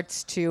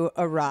starts to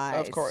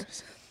arise. Of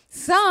course.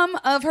 Some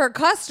of her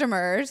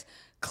customers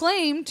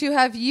claim to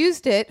have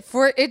used it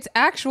for its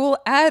actual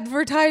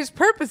advertised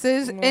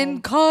purposes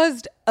and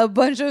caused a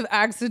bunch of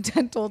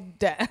accidental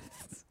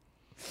deaths.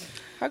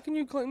 How can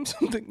you claim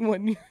something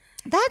when you...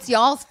 That's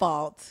y'all's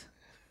fault.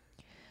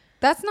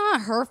 That's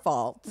not her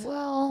fault.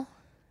 Well,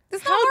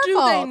 It's not How her do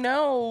fault. they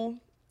know?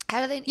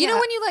 how do they? You know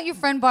when you let your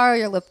friend borrow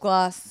your lip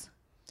gloss?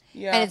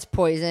 Yeah. and it's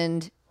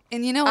poisoned.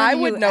 And you know when I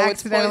you would know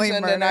it's accidentally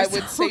poison, murder and I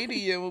would someone? say to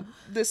you,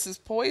 this is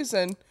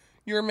poison.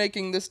 You're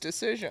making this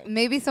decision.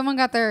 Maybe someone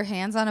got their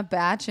hands on a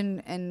batch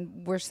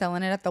and we're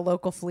selling it at the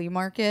local flea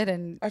market.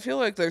 And I feel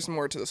like there's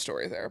more to the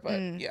story there, but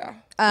yeah.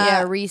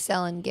 Yeah,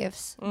 reselling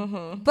gifts.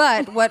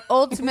 but what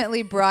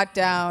ultimately brought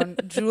down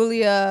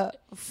Giulia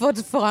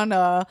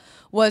Tofana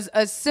was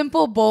a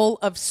simple bowl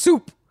of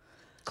soup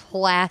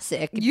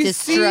classic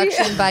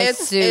destruction by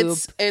soup.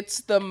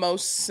 It's the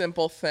most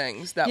simple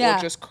things that will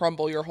just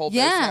crumble your whole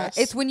business.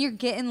 It's when you're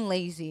getting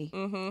lazy.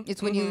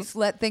 It's when you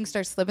let things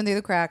start slipping through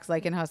the cracks,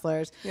 like in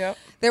Hustlers. Yep.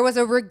 There was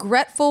a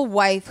regretful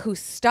wife who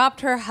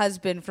stopped her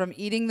husband from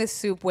eating the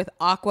soup with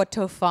aqua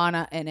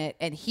tofana in it,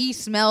 and he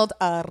smelled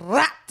a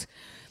rat.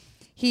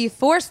 He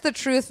forced the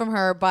truth from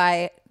her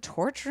by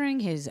torturing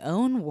his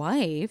own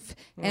wife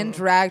and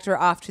dragged her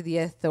off to the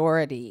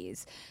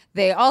authorities.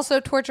 They also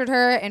tortured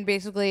her, and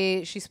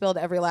basically she spilled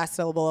every last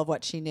syllable of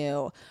what she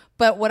knew.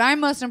 But what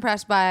I'm most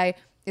impressed by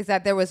is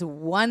that there was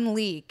one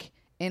leak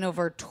in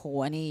over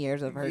 20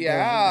 years of her doing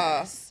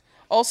this.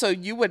 Also,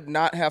 you would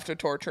not have to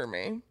torture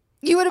me.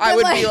 You would have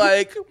been be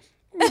like,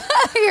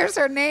 here's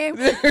her name.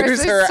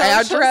 Here's her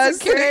address.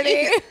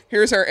 Security.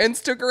 Here's her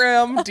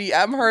Instagram.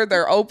 DM her.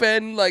 They're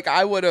open. Like,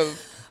 I would have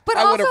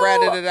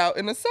ratted it out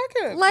in a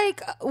second.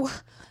 Like,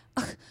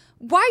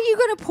 why are you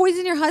going to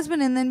poison your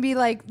husband and then be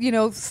like,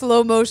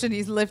 slow motion,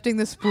 he's lifting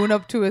the spoon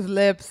up to his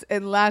lips,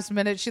 and last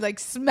minute she like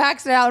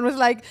smacks it out and was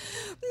like,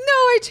 no,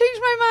 I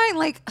changed my mind.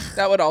 Like,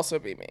 that would also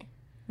be me.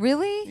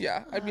 Really?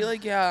 Yeah. I'd be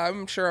like, yeah,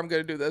 I'm sure I'm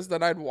going to do this.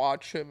 Then I'd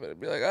watch him and I'd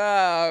be like,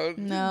 oh,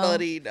 no.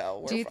 Buddy,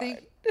 no, we're fine.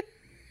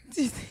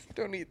 Do you think?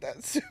 Don't eat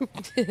that soup.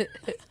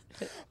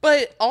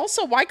 But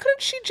also, why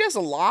couldn't she just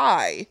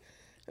lie?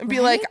 And be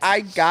like,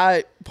 I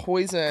got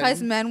poison.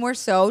 Because men were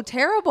so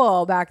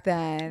terrible back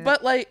then.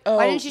 But like,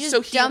 why didn't you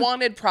just he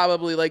wanted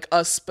probably like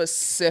a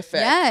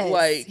specific,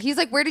 he's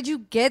like, where did you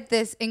get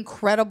this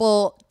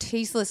incredible,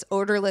 tasteless,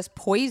 odorless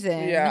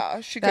poison? Yeah,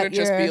 she couldn't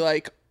just be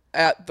like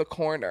at the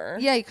corner.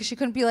 Yeah, because she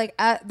couldn't be like,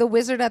 at the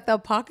wizard at the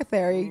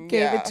apothecary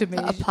gave it to me.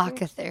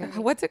 Apothecary.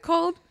 What's it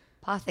called?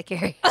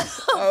 Apothecary.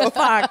 Oh,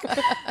 fuck.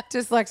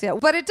 Dyslexia.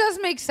 But it does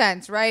make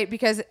sense, right?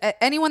 Because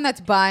anyone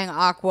that's buying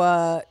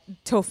aqua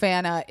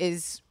tofana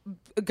is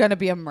going to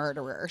be a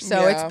murderer.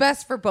 So it's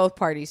best for both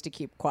parties to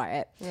keep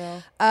quiet.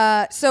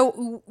 Yeah.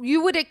 So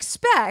you would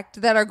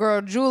expect that our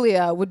girl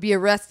Giulia would be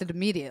arrested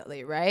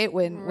immediately, right?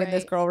 When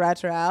this girl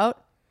rats her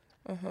out.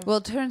 Well,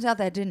 it turns out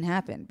that didn't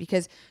happen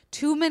because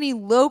too many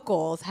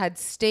locals had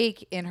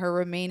stake in her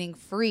remaining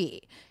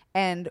free.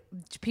 And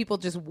people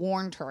just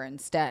warned her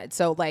instead.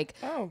 So,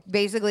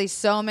 basically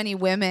so many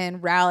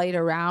women rallied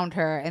around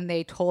her and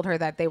they told her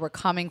that they were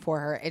coming for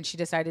her. And she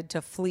decided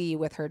to flee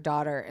with her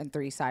daughter and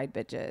 3 side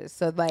bitches.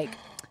 So,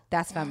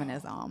 that's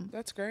feminism.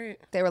 That's great.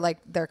 They were like,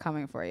 they're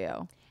coming for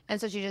you. And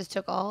so she just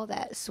took all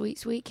that sweet,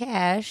 sweet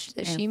cash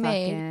that she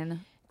made,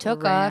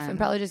 took off, and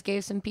probably just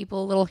gave some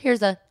people a little,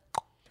 here's a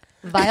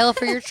vial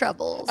for your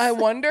troubles. I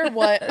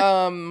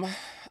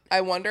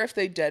wonder if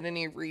they did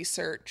any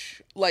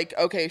research. Like,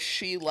 okay,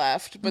 she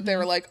left, but they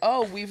were like,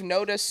 oh, we've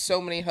noticed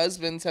so many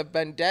husbands have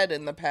been dead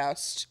in the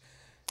past.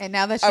 And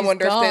now that she's I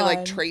wonder gone, if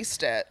they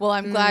traced it. Well,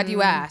 I'm glad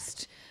you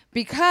asked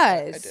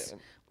because... I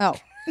didn't. Oh.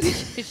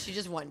 She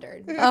just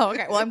wondered. Oh,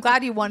 okay. Well, I'm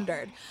glad you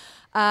wondered.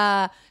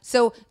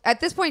 So at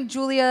this point,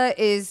 Giulia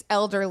is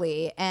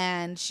elderly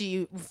and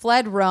she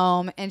fled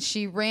Rome and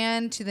she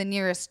ran to the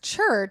nearest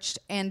church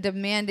and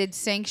demanded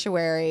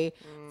sanctuary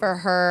for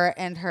her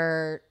and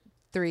her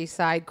 3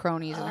 side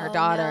cronies and her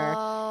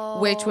daughter,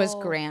 which was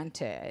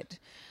granted.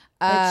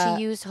 But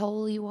she used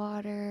holy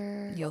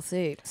water. You'll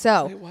see.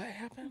 So wait, what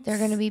happened? They're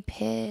gonna be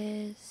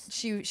pissed.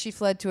 She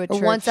fled to a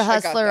church. Once a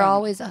hustler,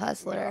 always a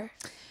hustler.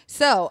 Yeah.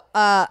 So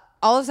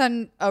all of a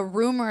sudden, a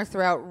rumor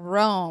throughout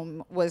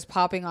Rome was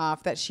popping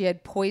off that she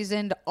had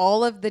poisoned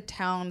all of the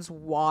town's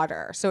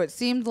water. So it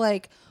seemed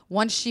like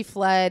once she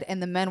fled and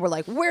the men were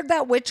like, where'd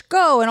that witch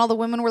go? And all the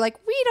women were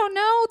like, we don't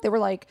know. They were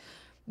like,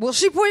 well,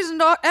 she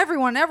poisoned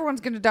everyone.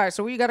 Everyone's going to die.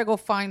 So we got to go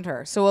find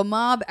her. So a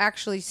mob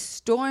actually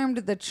stormed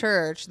the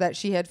church that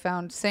she had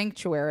found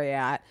sanctuary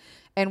at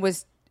and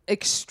was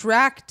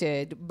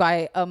extracted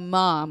by a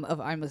mob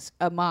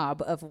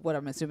of what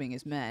I'm assuming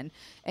is men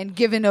and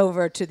given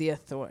over to the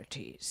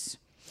authorities.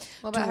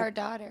 What about her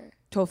daughter?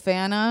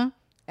 Tofana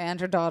and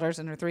her daughters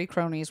and her 3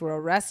 cronies were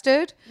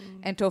arrested,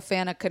 and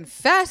Tofana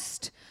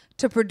confessed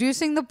to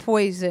producing the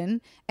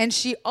poison, and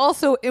she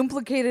also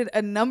implicated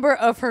a number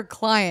of her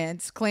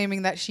clients,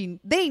 claiming that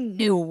they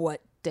knew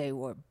what they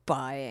were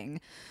buying.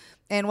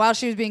 And while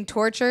she was being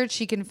tortured,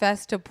 she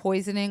confessed to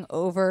poisoning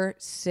over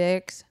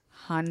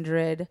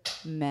 600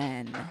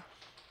 men.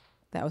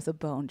 That was a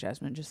bone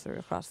Jasmine just threw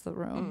across the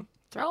room.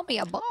 Throw me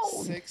a bone.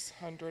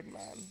 600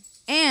 men.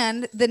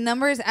 And the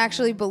number is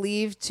actually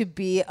believed to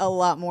be a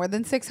lot more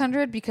than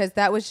 600 because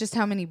that was just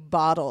how many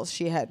bottles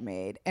she had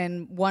made.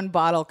 And one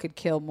bottle could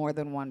kill more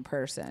than one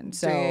person.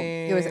 So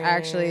it was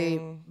actually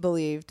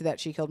believed that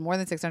she killed more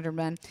than 600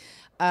 men,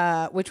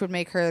 which would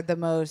make her the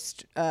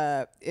most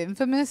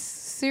infamous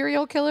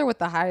serial killer with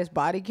the highest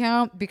body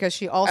count because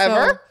she also...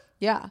 Ever?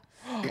 Yeah,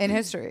 in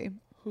history.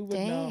 Who would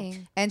know?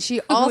 And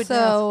she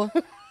also...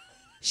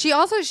 She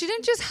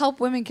didn't just help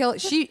women kill.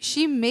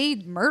 She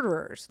made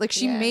murderers. Like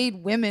she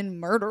made women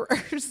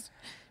murderers.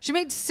 She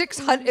made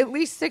at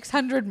least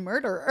 600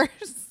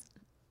 murderers.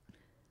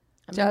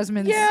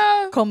 Jasmine's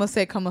como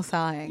se como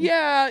saing.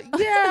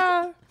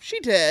 Yeah,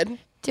 she did.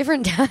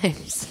 Different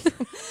times.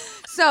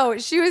 So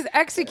she was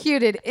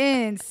executed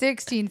in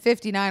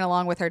 1659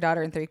 along with her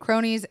daughter and 3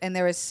 cronies, and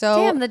there was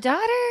Damn, the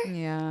daughter?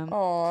 Yeah.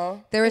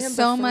 Aww. There was And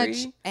so the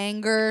much 3.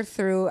 anger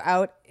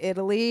throughout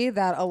Italy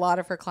that a lot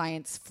of her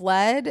clients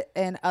fled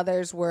and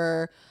others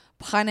were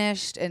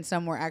punished and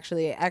some were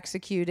actually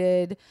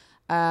executed.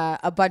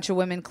 A bunch of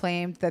women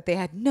claimed that they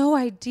had no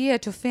idea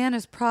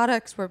Tofana's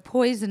products were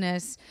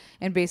poisonous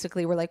and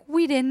basically were like,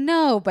 we didn't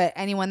know. But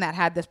anyone that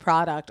had this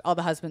product, all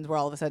the husbands were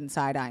all of a sudden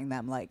side-eyeing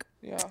them like,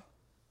 Yeah.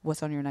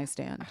 what's on your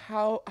nightstand?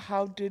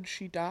 How did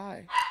she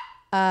die?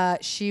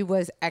 She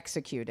was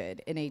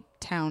executed in a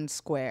town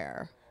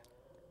square.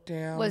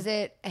 Damn. Was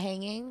it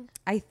hanging?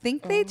 I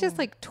think they just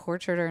like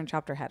tortured her and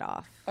chopped her head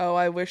off. Oh,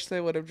 I wish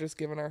they would have just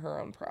given her her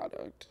own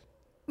product.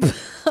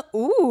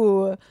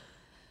 Ooh.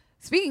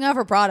 Speaking of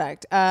her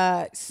product,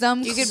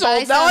 some You could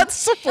Sold buy now some. at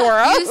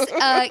Sephora. Use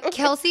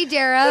Kelsey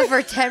Dara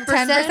for 10%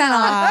 10%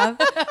 off.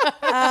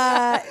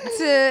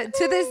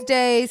 To this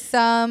day,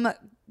 some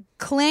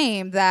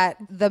claim that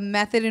the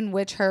method in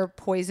which her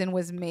poison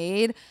was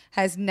made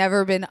has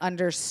never been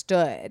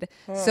understood.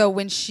 So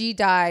when she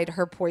died,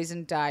 her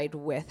poison died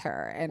with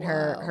her and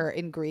her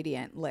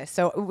ingredient list.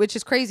 So which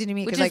is crazy to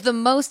me Which because is the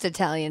most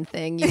Italian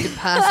thing you could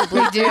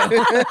possibly do.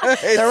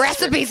 The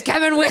recipe's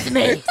coming with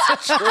me. which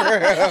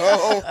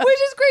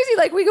is crazy.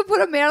 Like we could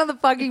put a man on the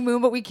fucking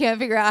moon, but we can't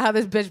figure out how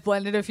this bitch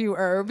blended a few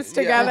herbs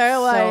together.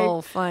 Like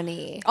So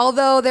funny.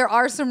 although there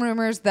are some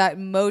rumors that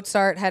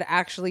Mozart had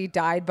actually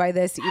died by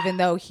this, even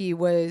though he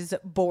was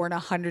born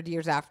 100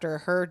 years after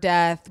her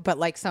death. But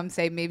like some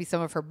say maybe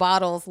some of her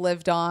bottles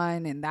lived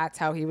on and that's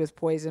how he was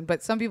poisoned.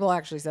 But some people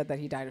actually said that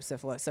he died of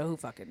syphilis. So who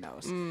fucking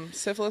knows?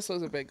 Syphilis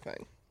was a big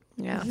thing.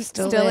 Yeah,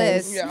 Still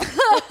is. Yeah.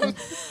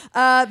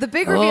 The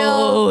big reveal.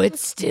 Oh, it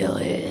still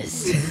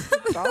is.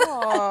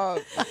 Stop.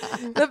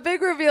 The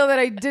big reveal that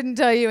I didn't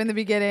tell you in the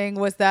beginning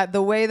was that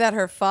the way that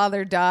her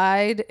father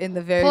died in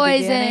the very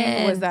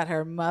beginning was that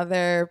her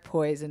mother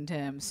poisoned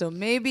him. So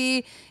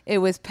maybe it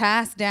was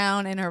passed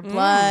down in her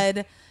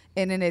blood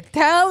in an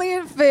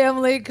Italian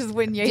family because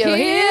when you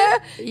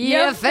hear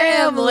your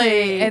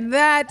family. And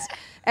that,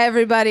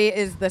 everybody,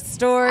 is the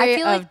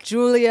story of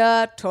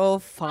Giulia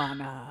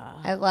Tofana.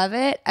 I love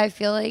it. I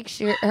feel like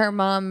her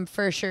mom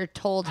for sure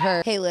told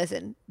her, hey,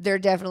 listen, they're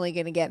definitely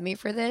going to get me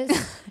for this.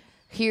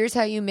 Here's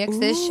how you mix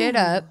this shit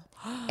up.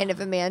 And if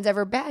a man's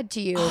ever bad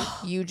to you,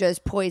 you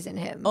just poison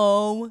him.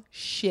 Oh,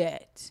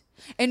 shit.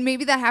 And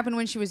maybe that happened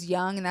when she was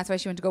young, and that's why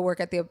she went to go work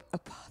at the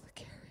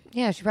apothecary.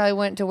 Yeah, she probably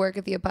went to work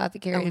at the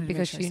apothecary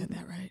because she said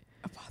that right.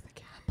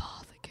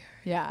 Apothecary.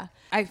 Yeah.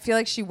 I feel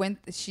like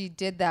she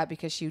did that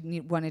because she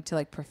wanted to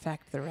like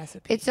perfect the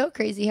recipe. It's so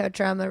crazy how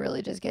trauma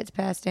really just gets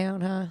passed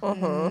down, huh?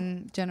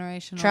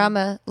 Generational.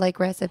 Trauma, like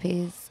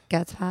recipes,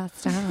 gets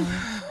passed down.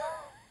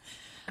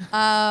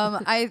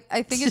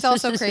 I think it's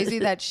also crazy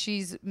that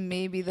she's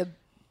maybe the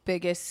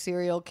biggest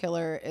serial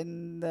killer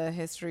in the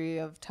history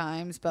of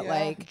times, but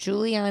like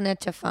Giuliana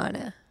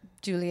Tofana.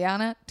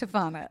 Giuliana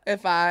Tofana.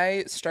 If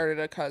I started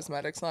a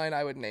cosmetics line,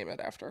 I would name it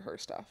after her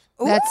stuff.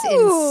 That's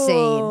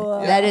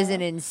insane. That is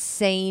an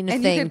insane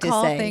and thing you could to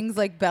call say. things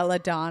like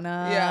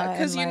Belladonna. Yeah,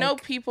 because you know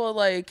people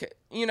like,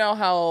 you know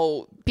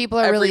how People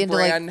are every really into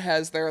brand like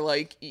has their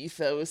like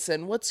ethos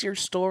and what's your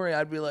story?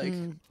 I'd be like,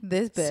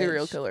 this bitch.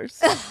 serial killers.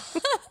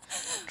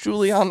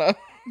 Juliana.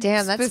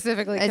 damn, that's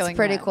specifically it's killing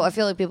pretty men. cool. I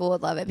feel like people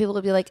would love it. People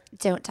would be like,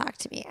 "Don't talk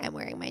to me. I'm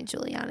wearing my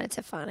Giuliana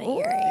Tofana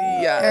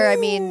earring." Yeah. Or I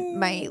mean,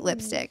 my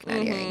lipstick, not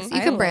earrings. You I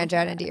could love branch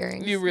out into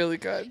earrings. You really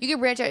good. You could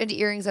branch out into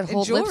earrings that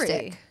hold jewelry.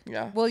 lipstick,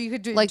 Yeah. Well, you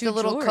could do like do the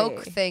little jewelry.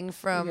 Coke thing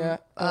from Yeah.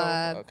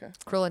 Okay.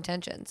 Cruel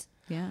Intentions.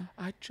 Yeah.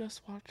 I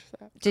just watched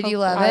that. Did you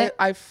love it?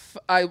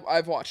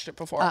 I've watched it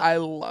before. I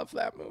love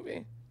that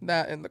movie.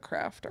 That and The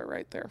Craft are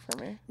right there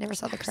for me. Never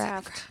saw The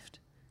Craft.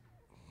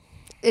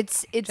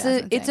 It's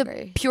Jasmine's a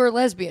angry. pure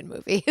lesbian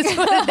movie. is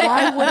what it is.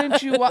 Why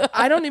wouldn't you?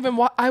 I don't even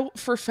watch.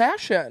 For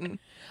fashion.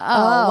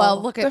 Oh,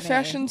 well, look at The me.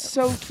 fashion's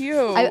so cute.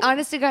 I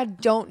honest to God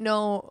don't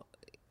know.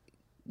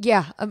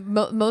 Yeah,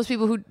 most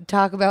people who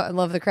talk about and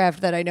love The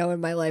Craft that I know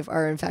in my life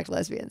are in fact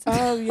lesbians.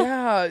 Oh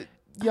yeah,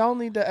 y'all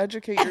need to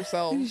educate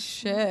yourselves.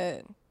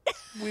 Shit.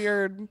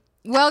 Weird.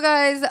 Well,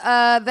 guys,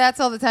 that's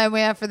all the time we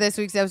have for this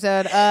week's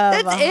episode of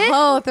That's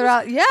it?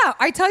 Throughout. Yeah,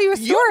 I tell you a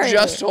You story.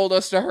 just told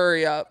us to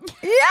hurry up.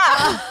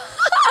 Yeah.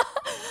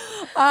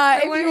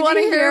 If wanted you to want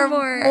to hear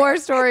hear more.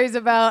 stories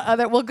about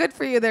other, well, good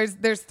for you.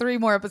 There's 3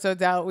 more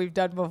episodes out we've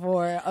done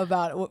before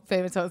about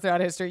famous hosts throughout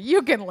history.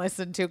 You can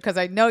listen to because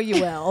I know you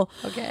will.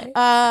 Okay.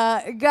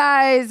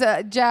 Guys,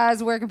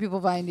 Jazz, where can people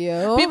find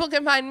you? People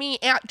can find me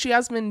at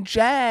Jasmine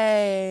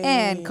J.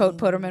 And Coat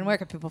Poterman, where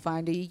can people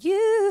find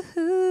you?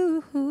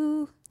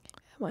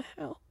 My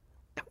house.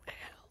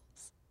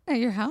 At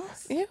your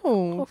house? Ew.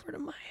 Over to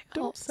my house.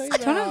 Don't say I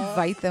don't that.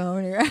 invite them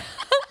over to your house.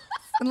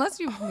 Unless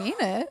you mean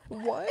it.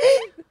 What?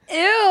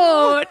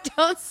 Ew,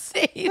 don't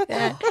say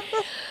that.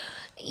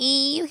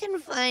 You can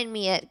find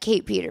me at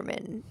Kate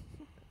Peterman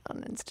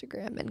on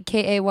Instagram and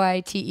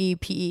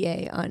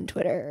KAYTEPEA on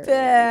Twitter.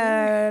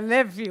 Then,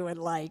 if you would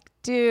like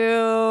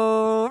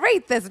to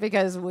rate this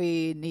because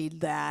we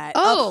need that.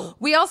 Oh.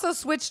 We also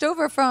switched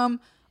over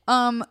from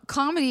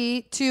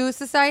comedy to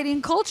society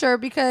and culture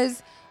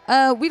because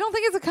we don't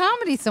think it's a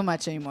comedy so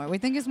much anymore. We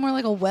think it's more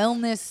like a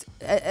wellness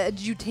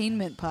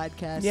edutainment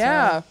podcast.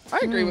 Yeah, I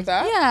agree with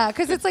that. Yeah,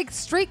 because it's like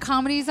straight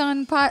comedies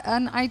on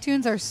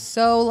iTunes are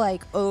so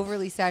like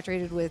overly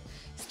saturated with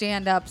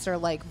stand-ups or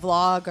like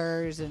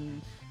vloggers,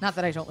 and not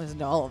that I don't listen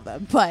to all of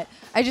them, but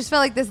I just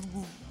felt like this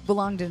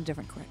belonged in a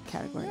different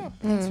category.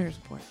 Thanks for your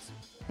support.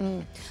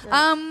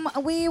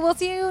 We will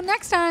see you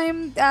next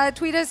time.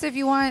 Tweet us if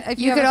you want. If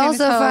you could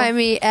also find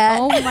me at.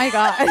 Oh my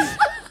god.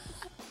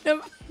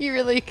 No, you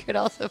really could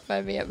also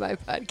find me at my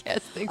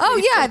podcast.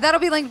 Oh yeah, that'll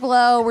be linked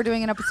below. We're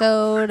doing an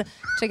episode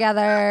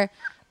together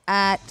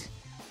at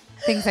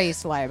Things I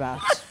Used to Lie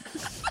About.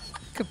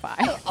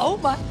 Goodbye. Oh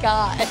my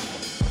god.